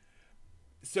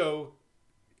 So,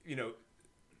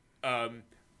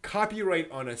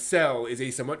 copyright on a cell is a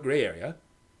somewhat gray area.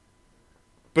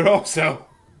 But also,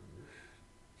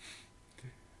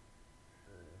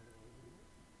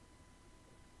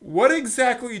 what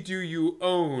exactly do you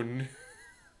own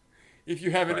if you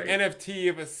have an NFT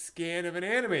of a scan of an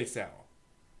anime cell?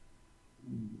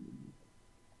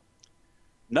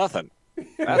 Nothing.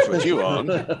 That's what you own.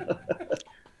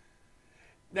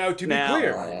 Now, to be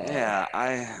clear,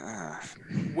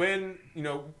 when,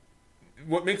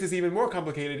 what makes this even more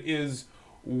complicated is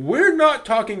we're not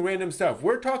talking random stuff.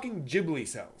 We're talking Ghibli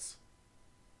cells.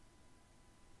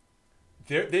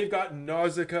 They've got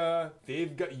Nausicaa.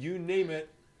 They've got, you name it.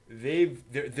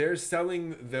 They're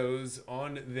selling those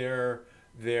on their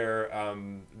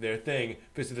thing.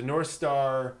 Because of the North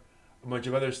Star, a bunch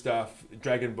of other stuff,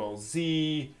 Dragon Ball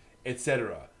Z,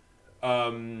 etc.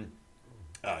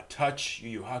 Touch, Yu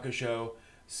Yu Hakusho,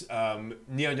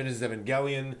 Neon Genesis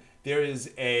Evangelion. There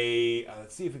is a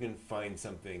let's see if we can find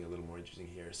something a little more interesting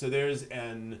here. So there's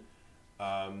an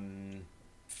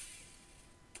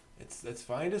let's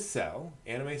find a cell,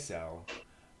 anime cell.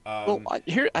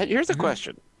 Here's a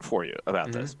question for you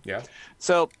about this. Yeah.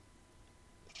 So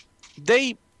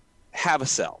they have a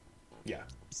cell. Yeah.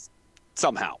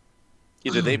 Somehow.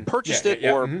 Either they purchased it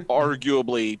or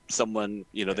arguably someone,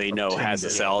 they know has a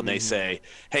cell and they say,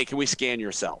 hey, can we scan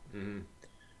your cell?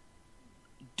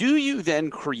 Do you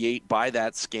then create, by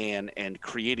that scan and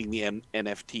creating the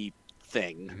NFT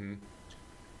thing,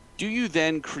 do you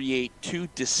then create two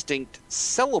distinct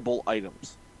sellable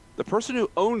items? The person who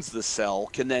owns the cell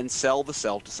can then sell the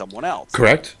cell to someone else.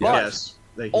 Correct. But Yes.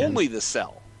 They can. only the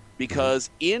cell.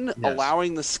 Because in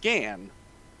allowing the scan,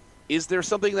 is there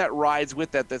something that rides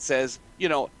with that says,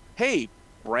 hey,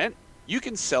 Brent, you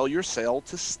can sell your cell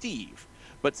to Steve.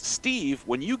 But Steve,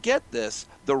 when you get this,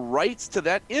 the rights to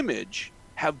that image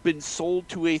have been sold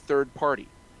to a third party.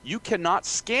 You cannot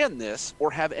scan this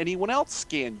or have anyone else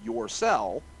scan your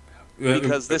cell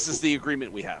because this is the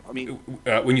agreement we have. I mean,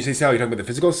 when you say cell, you're talking about the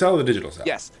physical cell or the digital cell?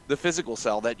 Yes, the physical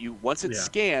cell that once it's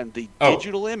scanned, the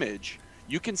digital image,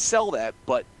 you can sell that,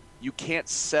 but you can't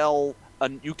sell...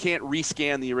 you can't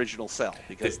rescan the original cell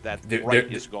because that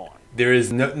right is gone. There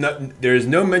is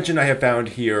no mention I have found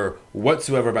here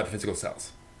whatsoever about the physical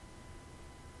cells.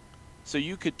 So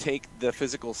you could take the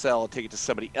physical cell, take it to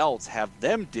somebody else, have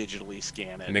them digitally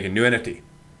scan it. And make a new NFT.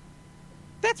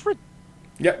 That's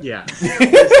Yep. Yeah,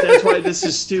 that's why this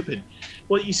is stupid.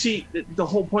 Well, you see, the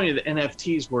whole point of the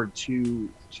NFTs were to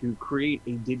create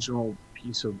a digital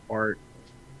piece of art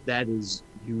that is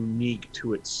unique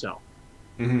to itself.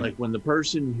 Mm-hmm. Like when the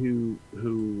person who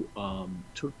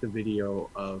took the video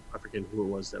of, I forget who it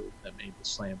was that made the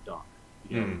slam dunk.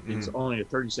 You know, Mm-hmm. it's only a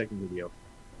 30-second video.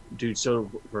 Dude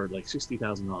sold for like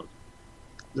 $60,000.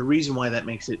 The reason why that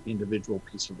makes it individual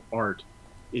piece of art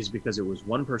is because it was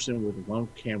one person with one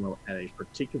camera at a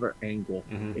particular angle.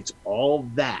 Mm-hmm. It's all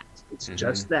that. It's Mm-hmm.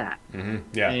 just that. Mm-hmm.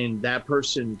 Yeah. And that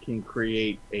person can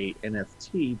create a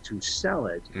NFT to sell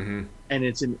it, Mm-hmm. and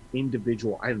it's an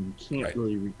individual item. You can't Right.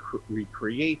 really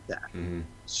recreate that. Mm-hmm.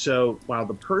 So while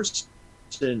the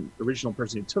original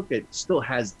person who took it still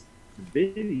has the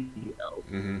video,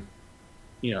 Mm-hmm.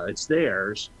 you know, it's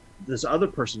theirs. This other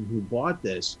person who bought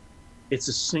this, it's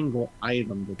a single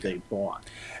item that they bought.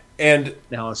 And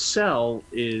Now a cell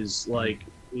is like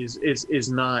is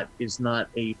not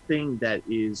a thing that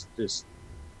is just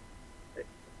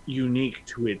unique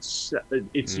to its.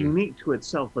 It's unique to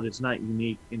itself, but it's not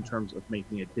unique in terms of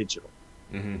making it digital,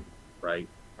 mm-hmm. right?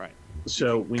 Right.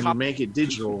 So when you make it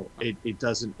digital, it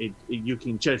doesn't. You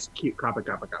can just keep copy,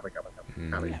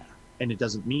 Mm-hmm. and it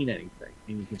doesn't mean anything,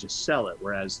 and you can just sell it.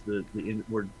 Whereas the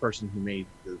person who made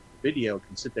the video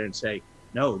can sit there and say,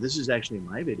 "No, this is actually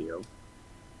my video,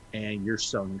 and you're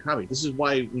selling a copy." This is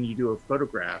why when you do a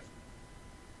photograph,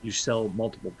 you sell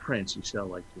multiple prints. You sell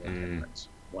like 10 prints,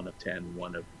 1 of 10,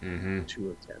 1 of Mm-hmm. 2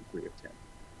 of 10, 3 of 10,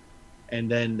 and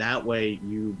then that way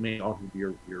you make off of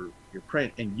your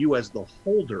print, and you as the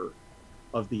holder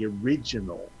of the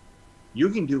original, you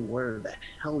can do whatever the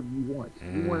hell you want.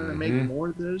 If you want to make more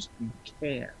of those, you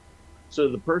can. So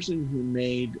the person who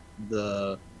made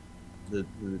the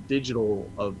digital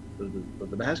of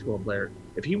the basketball player,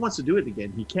 if he wants to do it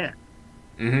again, he can.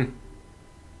 Mm-hmm.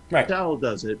 Right. Tal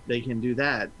does it; they can do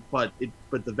that, but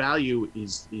the value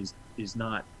is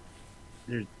not.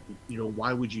 There's, you know,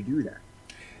 why would you do that?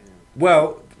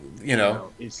 Well, you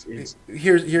know, it's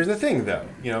here's the thing, though.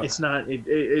 You know, it's not.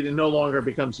 It no longer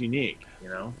becomes unique. You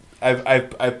know.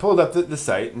 I've pulled up the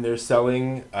site, and they're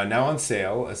selling now on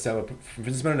sale a cell from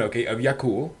Princess Mononoke of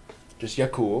Yakul, just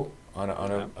Yakul on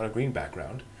a green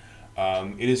background.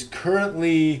 It is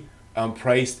currently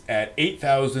priced at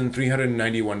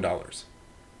 $8,391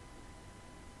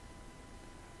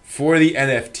 for the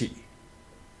NFT.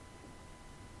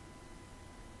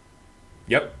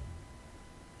 Yep.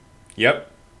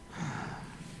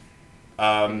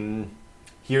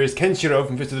 Here is Kenshiro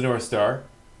from Fist of the North Star,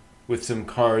 with some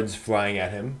cards flying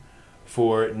at him,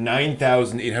 for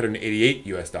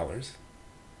 $9,888.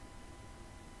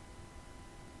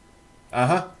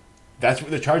 That's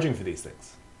what they're charging for these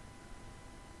things.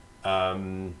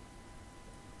 Gone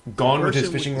with his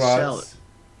fishing rods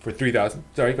for $3,000.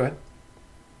 Sorry, go ahead.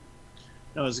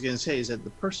 No, I was going to say is that the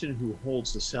person who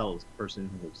holds the cell is the person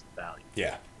who holds the value.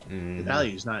 Yeah. Mm-hmm. The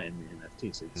value is not in the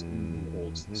NFTs; it's who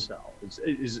holds the cell.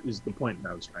 Is the point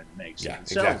that I was trying to make? So Yeah, the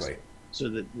cells, exactly. So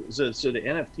the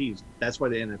NFTs. That's why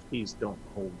the NFTs don't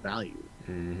hold value,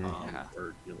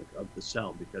 or you know, like, of the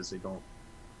cell, because they don't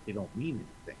mean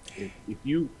anything. If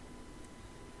you,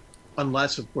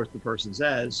 unless of course the person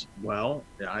says, "Well,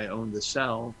 I own the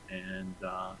cell, and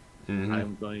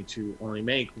I'm going to only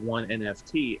make one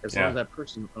NFT." As long as that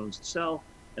person owns the cell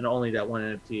and only that one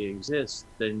NFT exists,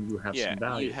 then you have some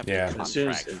value. You have As soon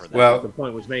as for that. Well, the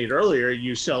point was made earlier,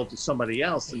 you sell to somebody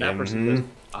else, and that person goes,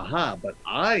 "Aha! But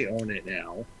I own it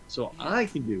now, so I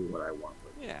can do what I want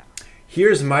with it." Yeah.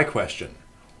 Here's my question: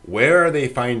 where are they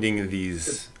finding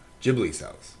these Ghibli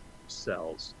cells?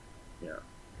 Cells, yeah.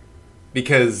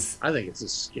 Because I think it's a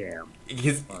scam.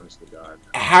 Honest to God.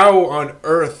 How on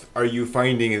earth are you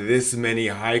finding this many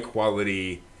high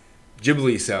quality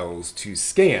Ghibli cells to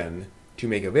scan to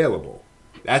make available?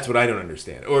 That's what I don't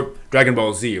understand. Or Dragon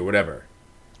Ball Z or whatever.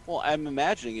 Well, I'm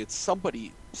imagining it's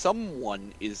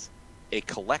someone is a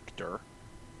collector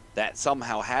that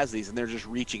somehow has these, and they're just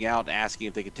reaching out and asking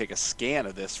if they could take a scan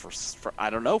of this for I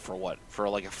don't know, for what? For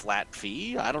like a flat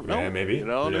fee? I don't know. Yeah, maybe. You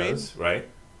know what I mean? Right?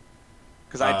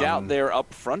 Because I doubt they're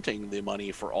upfronting the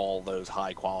money for all those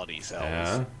high quality cells.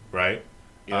 Yeah, right.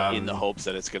 You know, in the hopes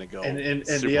that it's going to go and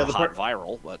super the other hot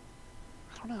viral, but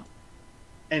I don't know.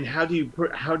 And how do you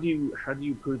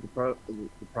prove the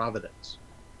providence?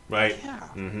 Right. Yeah.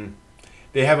 Mm-hmm.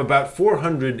 They have about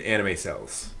 400 anime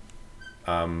cells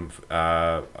in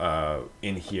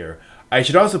here. I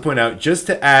should also point out, just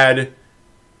to add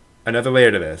another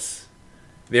layer to this,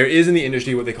 there is in the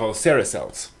industry what they call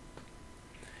Ceracells.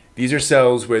 These are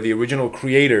cells where the original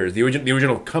creators, the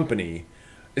original company,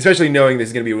 especially knowing this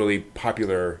is going to be a really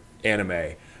popular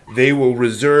anime, they will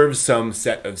reserve some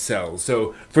set of cells.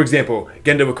 So, for example,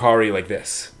 Gendo Ikari like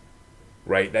this,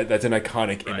 right? That's an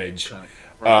iconic image.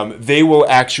 Right. They will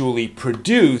actually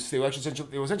produce. They will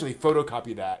essentially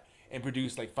photocopy that and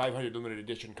produce like 500 limited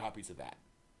edition copies of that.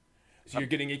 So you're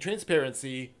getting a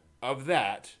transparency of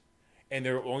that, and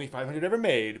there are only 500 ever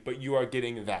made, but you are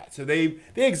getting that. So they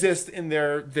exist in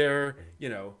their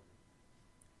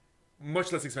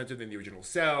much less expensive than the original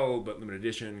cell, but limited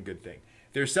edition, good thing.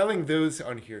 They're selling those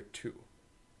on here too.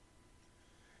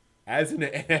 As an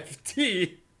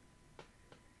NFT.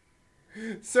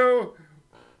 So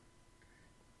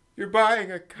you're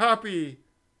buying a copy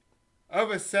of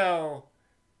a cell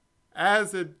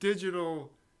as a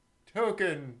digital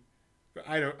token.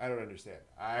 I don't understand.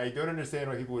 I don't understand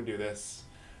why people would do this.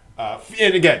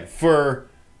 And again, for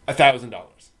 $1,000.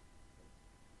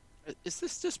 Is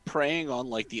this just preying on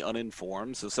like the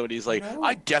uninformed? So somebody's like,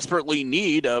 I desperately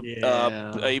need a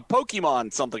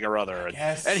Pokemon something or other,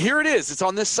 and here it is. It's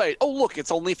on this site. Oh look,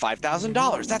 it's only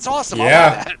 $5,000. That's awesome.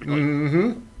 Yeah. I'll buy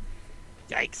that.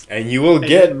 Yikes. And you will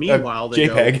get meanwhile, a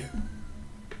JPEG.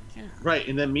 Right,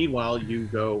 and then meanwhile you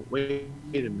go, wait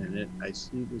a minute, I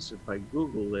see this if I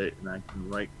Google it, and I can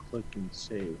right-click and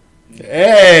save.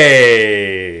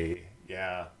 Hey!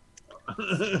 Yeah.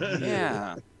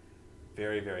 Yeah.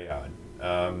 Very, very odd.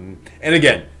 And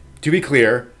again, to be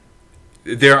clear,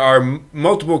 there are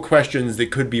multiple questions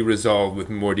that could be resolved with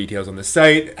more details on the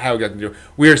site.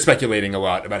 We are speculating a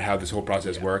lot about how this whole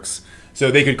process works,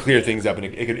 so they could clear things up and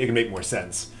it could make more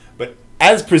sense. But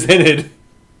as presented,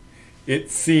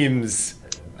 it seems,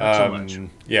 not so much.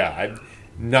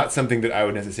 not something that I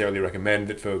would necessarily recommend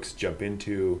that folks jump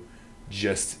into.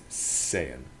 Just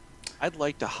saying. I'd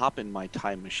like to hop in my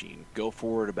time machine, go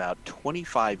forward about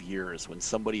 25 years when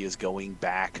somebody is going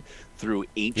back through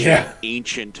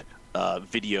ancient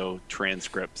video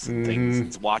transcripts and things,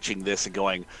 and watching this and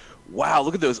going, wow,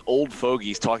 look at those old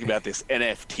fogies talking about this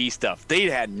NFT stuff. They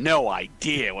had no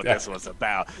idea what this was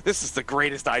about. This is the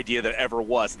greatest idea that ever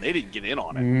was, and they didn't get in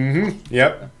on it.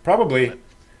 Yep, probably. But,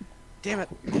 damn it.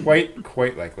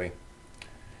 Quite likely.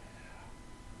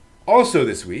 Also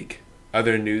this week,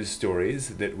 other news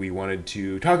stories that we wanted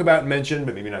to talk about and mention,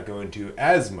 but maybe not go into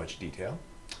as much detail.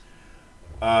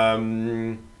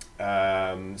 Some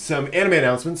anime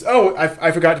announcements. Oh,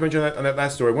 I forgot to mention that on that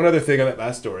last story. One other thing on that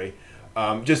last story,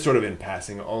 just sort of in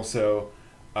passing. Also,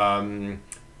 Gonzo,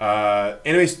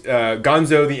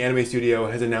 the anime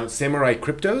studio, has announced Samurai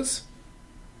Cryptos,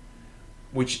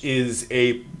 which is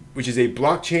a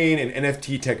blockchain and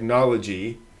NFT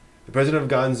technology. The president of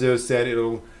Gonzo said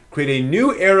it'll create a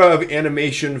new era of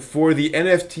animation for the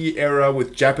NFT era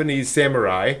with Japanese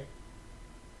samurai.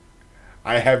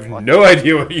 I have no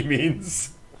idea what he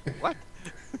means. What?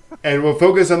 And we'll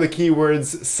focus on the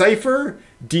keywords cipher,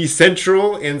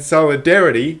 decentral, and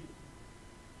solidarity.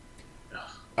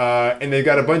 And they've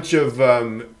got a bunch of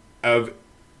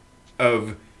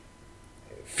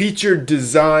featured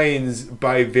designs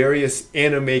by various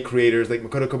anime creators like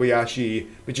Makoto Kobayashi,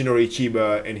 Michinori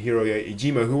Chiba, and Hiroya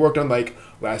Ijima, who worked on like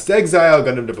Last Exile,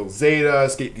 Gundam Double Zeta,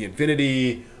 Skate the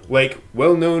Infinity, like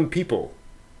well-known people.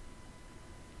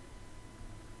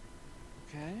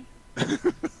 Okay.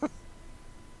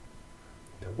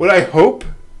 What I hope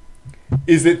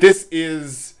is that this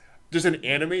is just an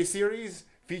anime series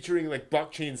featuring like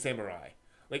blockchain samurai,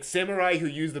 like samurai who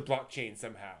use the blockchain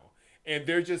somehow. And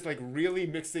they're just like really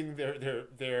mixing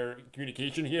their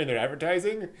communication here and their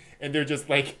advertising, and they're just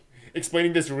like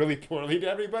explaining this really poorly to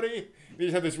everybody. They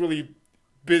just have this really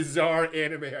bizarre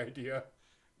anime idea.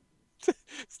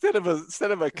 Instead of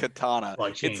a katana,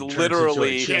 it's turns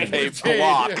literally into a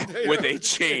block with a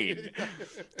chain.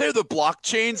 They're the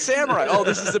blockchain samurai. Oh,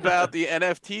 this is about the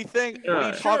NFT thing? What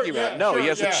are you talking about? No, he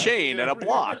has a chain and a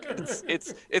block.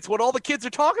 It's what all the kids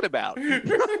are talking about.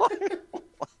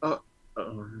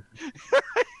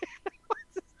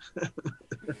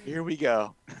 Here we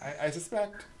go. I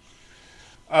suspect.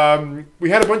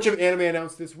 We had a bunch of anime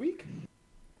announced this week.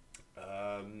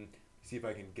 See if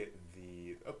I can get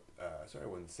the... sorry,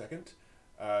 1 second.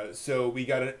 So we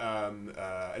got an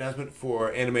announcement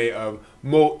for anime of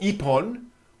Mo Ippon,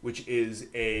 which is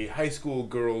a high school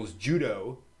girls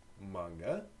judo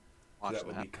manga. So that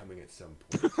will be coming at some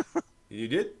point. You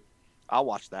did? I'll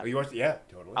watch that. Oh, you watched it? Yeah,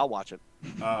 totally. I'll watch it.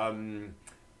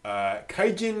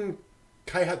 Kaijin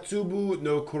Kaihatsubu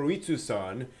no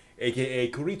Koritsu-san, a.k.a.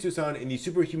 Koritsu-san in the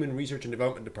Superhuman Research and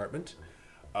Development Department.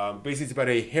 Basically, it's about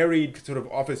a harried sort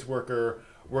of office worker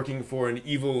working for an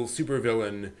evil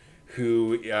supervillain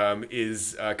who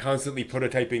is constantly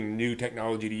prototyping new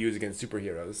technology to use against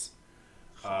superheroes.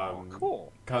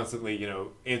 Cool. Constantly,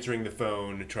 answering the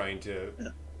phone, trying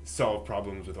to solve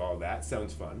problems with all that.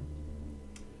 Sounds fun.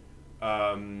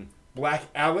 Black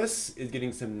Alice is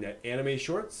getting some anime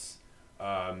shorts.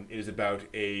 It is about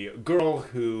a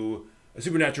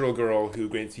supernatural girl who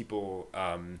grants people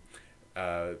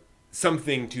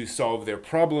something to solve their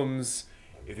problems.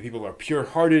 If the people are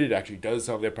pure-hearted, it actually does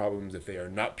solve their problems. If they are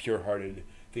not pure-hearted,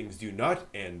 things do not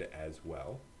end as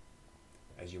well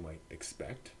as you might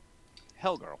expect.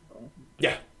 Hellgirl.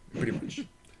 Yeah, pretty much.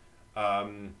 There's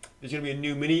going to be a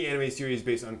new mini anime series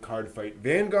based on Card Fight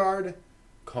Vanguard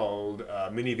called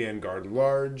Mini Vanguard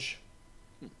Large,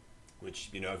 which,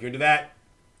 if you're into that,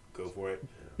 go for it.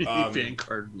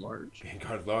 Vanguard Large.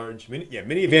 Vanguard Large.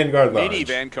 Mini Vanguard Large. Mini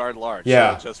Vanguard Large.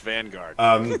 Yeah. So just Vanguard.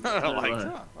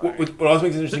 What also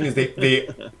makes it interesting is they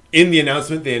in the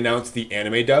announcement, they announced the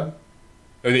anime dub,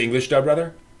 or the English dub,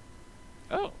 rather.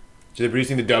 Oh. So they're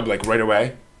producing the dub, right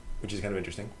away, which is kind of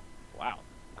interesting. Wow.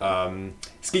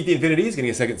 Skate the Infinity is getting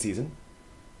a second season.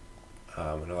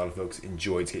 And a lot of folks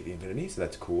enjoyed Skate the Infinity, so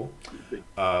that's cool.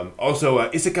 Also,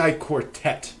 Isekai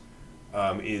Quartet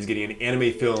is getting an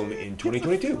anime film in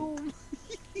 2022.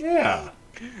 Yeah.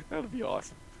 That would be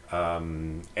awesome.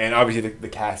 And obviously the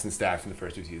cast and staff from the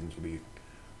first two seasons will be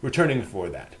returning for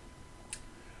that.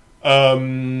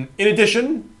 In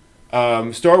addition,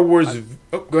 Star Wars...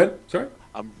 go ahead. Sorry?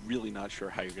 I'm really not sure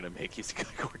how you're going to make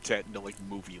Isekai Quartet into,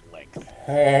 movie length.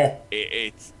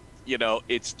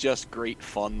 It's just great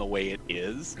fun the way it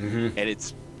is, and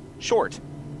it's short.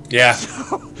 Yeah.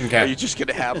 So, okay. Are you just going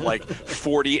to have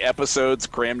 40 episodes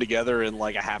crammed together in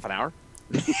a half an hour?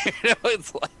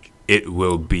 It's like... It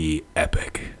will be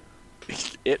epic.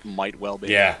 It might well be.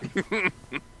 Yeah.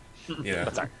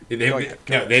 Sorry. They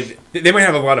might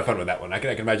have a lot of fun with that one. I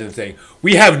can imagine them saying,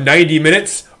 "We have 90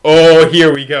 minutes. Oh,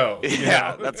 here we go."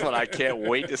 Yeah, that's what I can't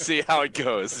wait to see how it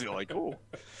goes. You're like, oh,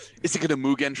 is it going to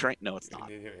Mugen Train? No, it's not.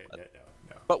 No.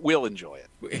 But we'll enjoy it.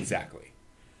 Exactly.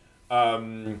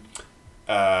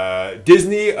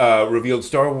 Disney revealed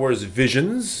Star Wars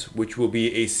Visions, which will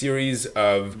be a series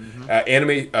of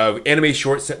anime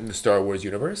shorts set in the Star Wars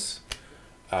universe.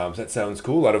 So that sounds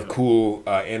cool. A lot of cool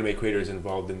anime creators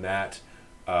involved in that,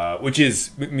 which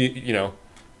is a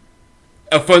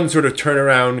fun sort of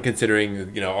turnaround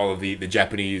considering all of the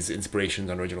Japanese inspirations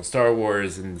on original Star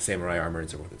Wars and the samurai armor and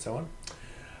so forth and so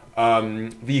on.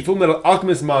 The Fullmetal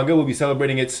Alchemist manga will be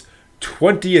celebrating its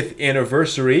 20th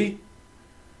anniversary,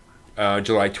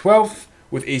 July 12th,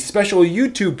 with a special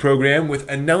YouTube program with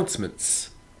announcements.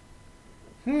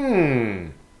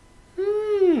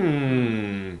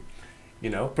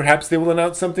 Perhaps they will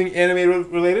announce something anime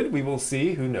related. We will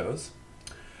see. Who knows?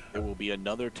 There will be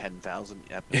another 10,000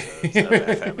 episodes of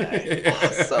FMA.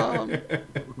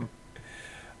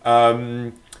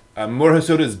 Awesome. Moro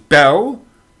Hosoda's Belle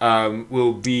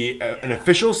will be an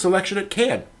official selection at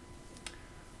Cannes,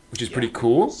 which is pretty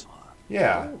cool.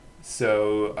 Yeah.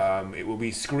 So it will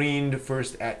be screened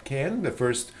first at Cannes, the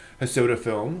first Hosoda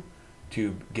film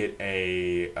to get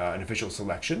an official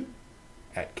selection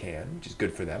at Cannes, which is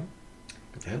good for them.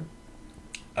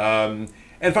 And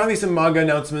finally, some manga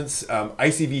announcements.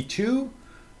 ICV2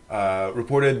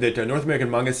 reported that North American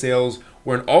manga sales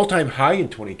were an all-time high in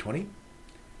 2020.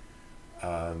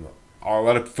 A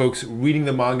lot of folks reading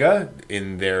the manga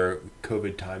in their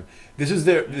COVID time.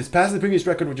 This passed the previous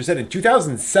record, which was set in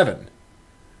 2007.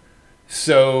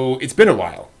 So it's been a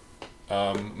while.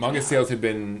 Manga sales had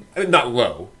been not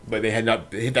low, but they had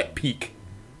not hit that peak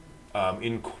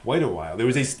in quite a while. There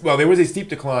was a steep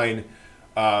decline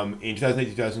in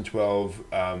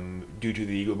 2008-2012 due to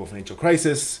the global financial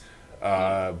crisis,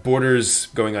 borders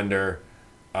going under,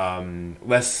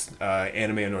 less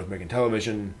anime on North American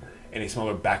television, and a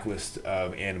smaller backlist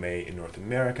of anime in North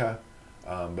America.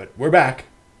 But we're back,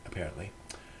 apparently.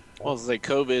 Well, the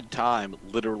COVID time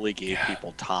literally gave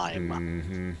people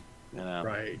time. Mm-hmm.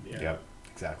 Right. Yeah,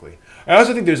 exactly. I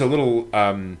also think there's a little...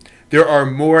 there are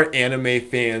more anime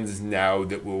fans now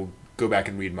that will go back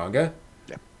and read manga.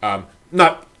 Yeah.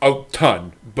 Not a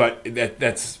ton, but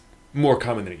that's more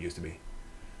common than it used to be.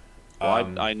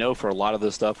 Well, I know for a lot of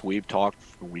the stuff we've talked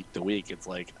week to week, it's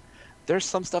like there's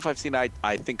some stuff I've seen. I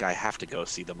think I have to go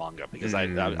see the manga because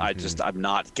I'm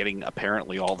not getting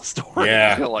apparently all the stories.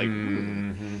 Yeah.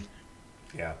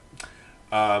 Yeah.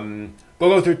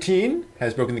 Below 13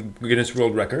 has broken the Guinness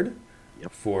World Record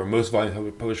for most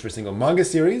volumes published for a single manga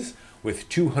series with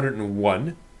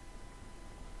 201.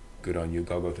 Good on you,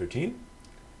 Below 13.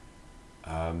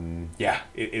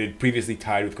 It had previously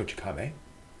tied with Kochikame.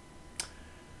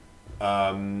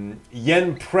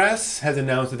 Yen Press has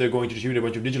announced that they're going to distribute a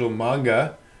bunch of digital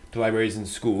manga to libraries and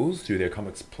schools through their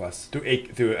Comics Plus,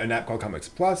 through an app called Comics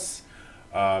Plus.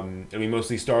 It'll be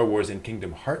mostly Star Wars and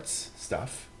Kingdom Hearts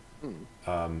stuff.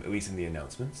 at least in the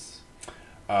announcements.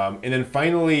 And then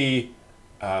finally,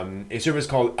 a service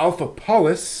called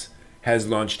Alphapolis has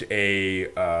launched a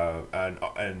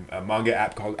manga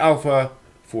app called Alpha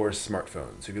for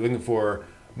smartphones. So if you're looking for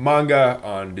manga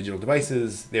on digital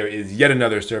devices, there is yet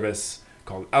another service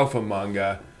called Alpha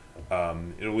Manga.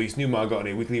 It'll release new manga on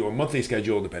a weekly or monthly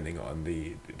schedule depending on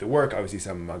the work. Obviously,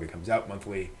 some manga comes out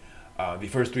monthly. The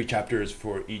first 3 chapters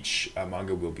for each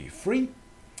manga will be free.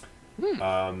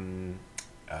 And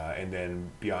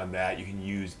then beyond that, you can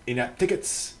use in-app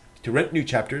tickets to rent new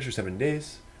chapters for 7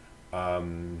 days.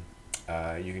 You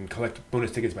can collect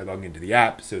bonus tickets by logging into the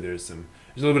app. So there's a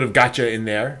little bit of gotcha in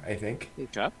there, I think.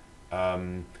 Okay.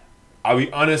 I'll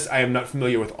be honest, I am not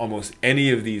familiar with almost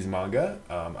any of these manga.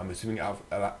 I'm assuming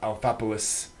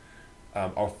Alphapolis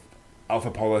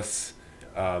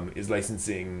is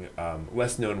licensing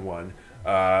less known one.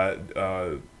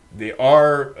 They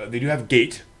do have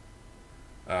Gate,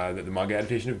 the manga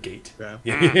adaptation of Gate.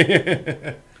 Yeah.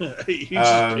 There we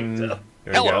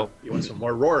go. You want some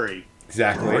more Rory?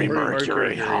 Exactly. Rory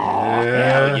Mercury. Oh,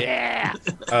 Yeah. hell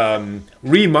yeah.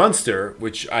 Re-Monster,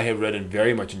 which I have read and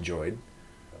very much enjoyed,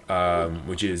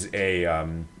 which is a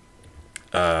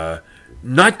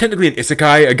not technically an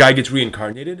isekai. A guy gets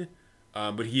reincarnated,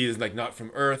 but he is like not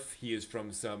from Earth. He is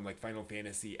from some like Final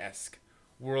Fantasy-esque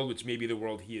world, which may be the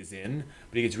world he is in.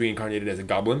 But he gets reincarnated as a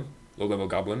goblin, low-level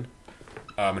goblin,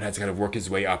 and has to kind of work his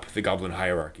way up the goblin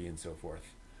hierarchy and so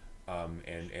forth.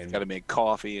 And got to make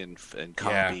coffee and pretty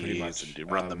copies much. and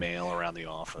run the mail around the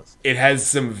office. It has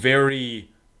some very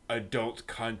adult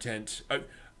content.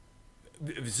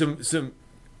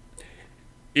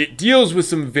 It deals with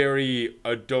some very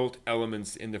adult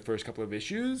elements in the first couple of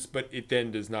issues, but it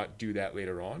then does not do that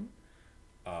later on.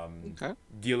 Okay.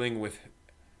 Dealing with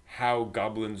how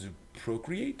goblins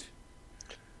procreate.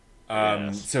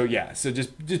 Yes. So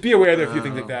just be aware there are a few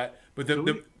things like that. But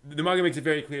the manga makes it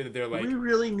very clear that they're like, Do we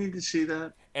really need to see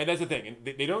that? and that's the thing. And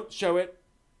they don't show it.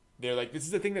 They're like, this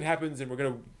is the thing that happens, and we're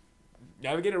gonna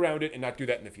navigate around it and not do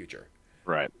that in the future.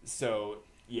 Right. So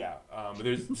yeah, but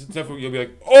there's stuff where you'll be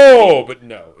like, oh, but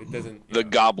no, it doesn't. The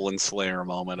Goblin Slayer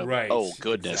moment of, Right, oh,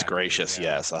 goodness exactly, gracious,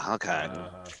 yeah. yes. Okay.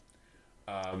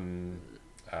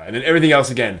 And then everything else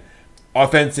again,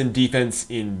 offense and defense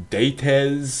in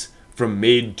Deites, from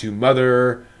maid to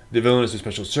mother, the villainous with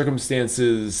special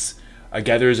circumstances, a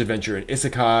gatherer's adventure in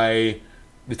Isekai,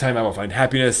 the time I will find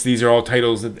happiness. These are all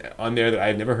titles on there that I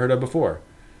had never heard of before.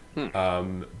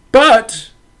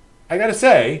 But I gotta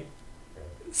say,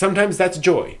 sometimes that's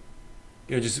joy.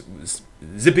 You know, just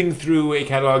zipping through a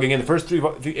catalog. Again, the first three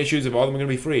issues of all of them are going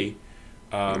to be free.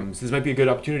 So this might be a good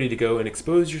opportunity to go and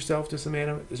expose yourself to some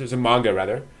manga,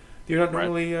 rather, that you're not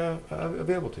normally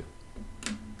available to.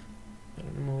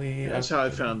 That's how I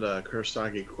found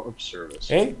Kurosaki Corpse Service.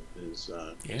 Hey?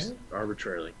 Just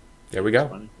arbitrarily. There we go.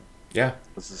 Funny. Yeah.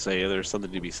 Let's just say there's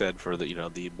something to be said for the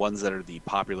the ones that are the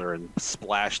popular and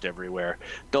splashed everywhere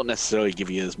don't necessarily give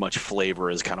you as much flavor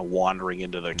as kind of wandering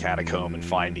into the catacomb and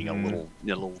finding a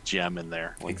little gem in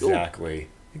there. Like, Exactly.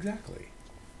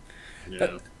 Yeah.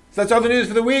 So that's all the news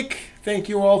for the week. Thank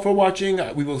you all for watching.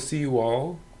 We will see you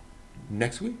all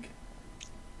next week.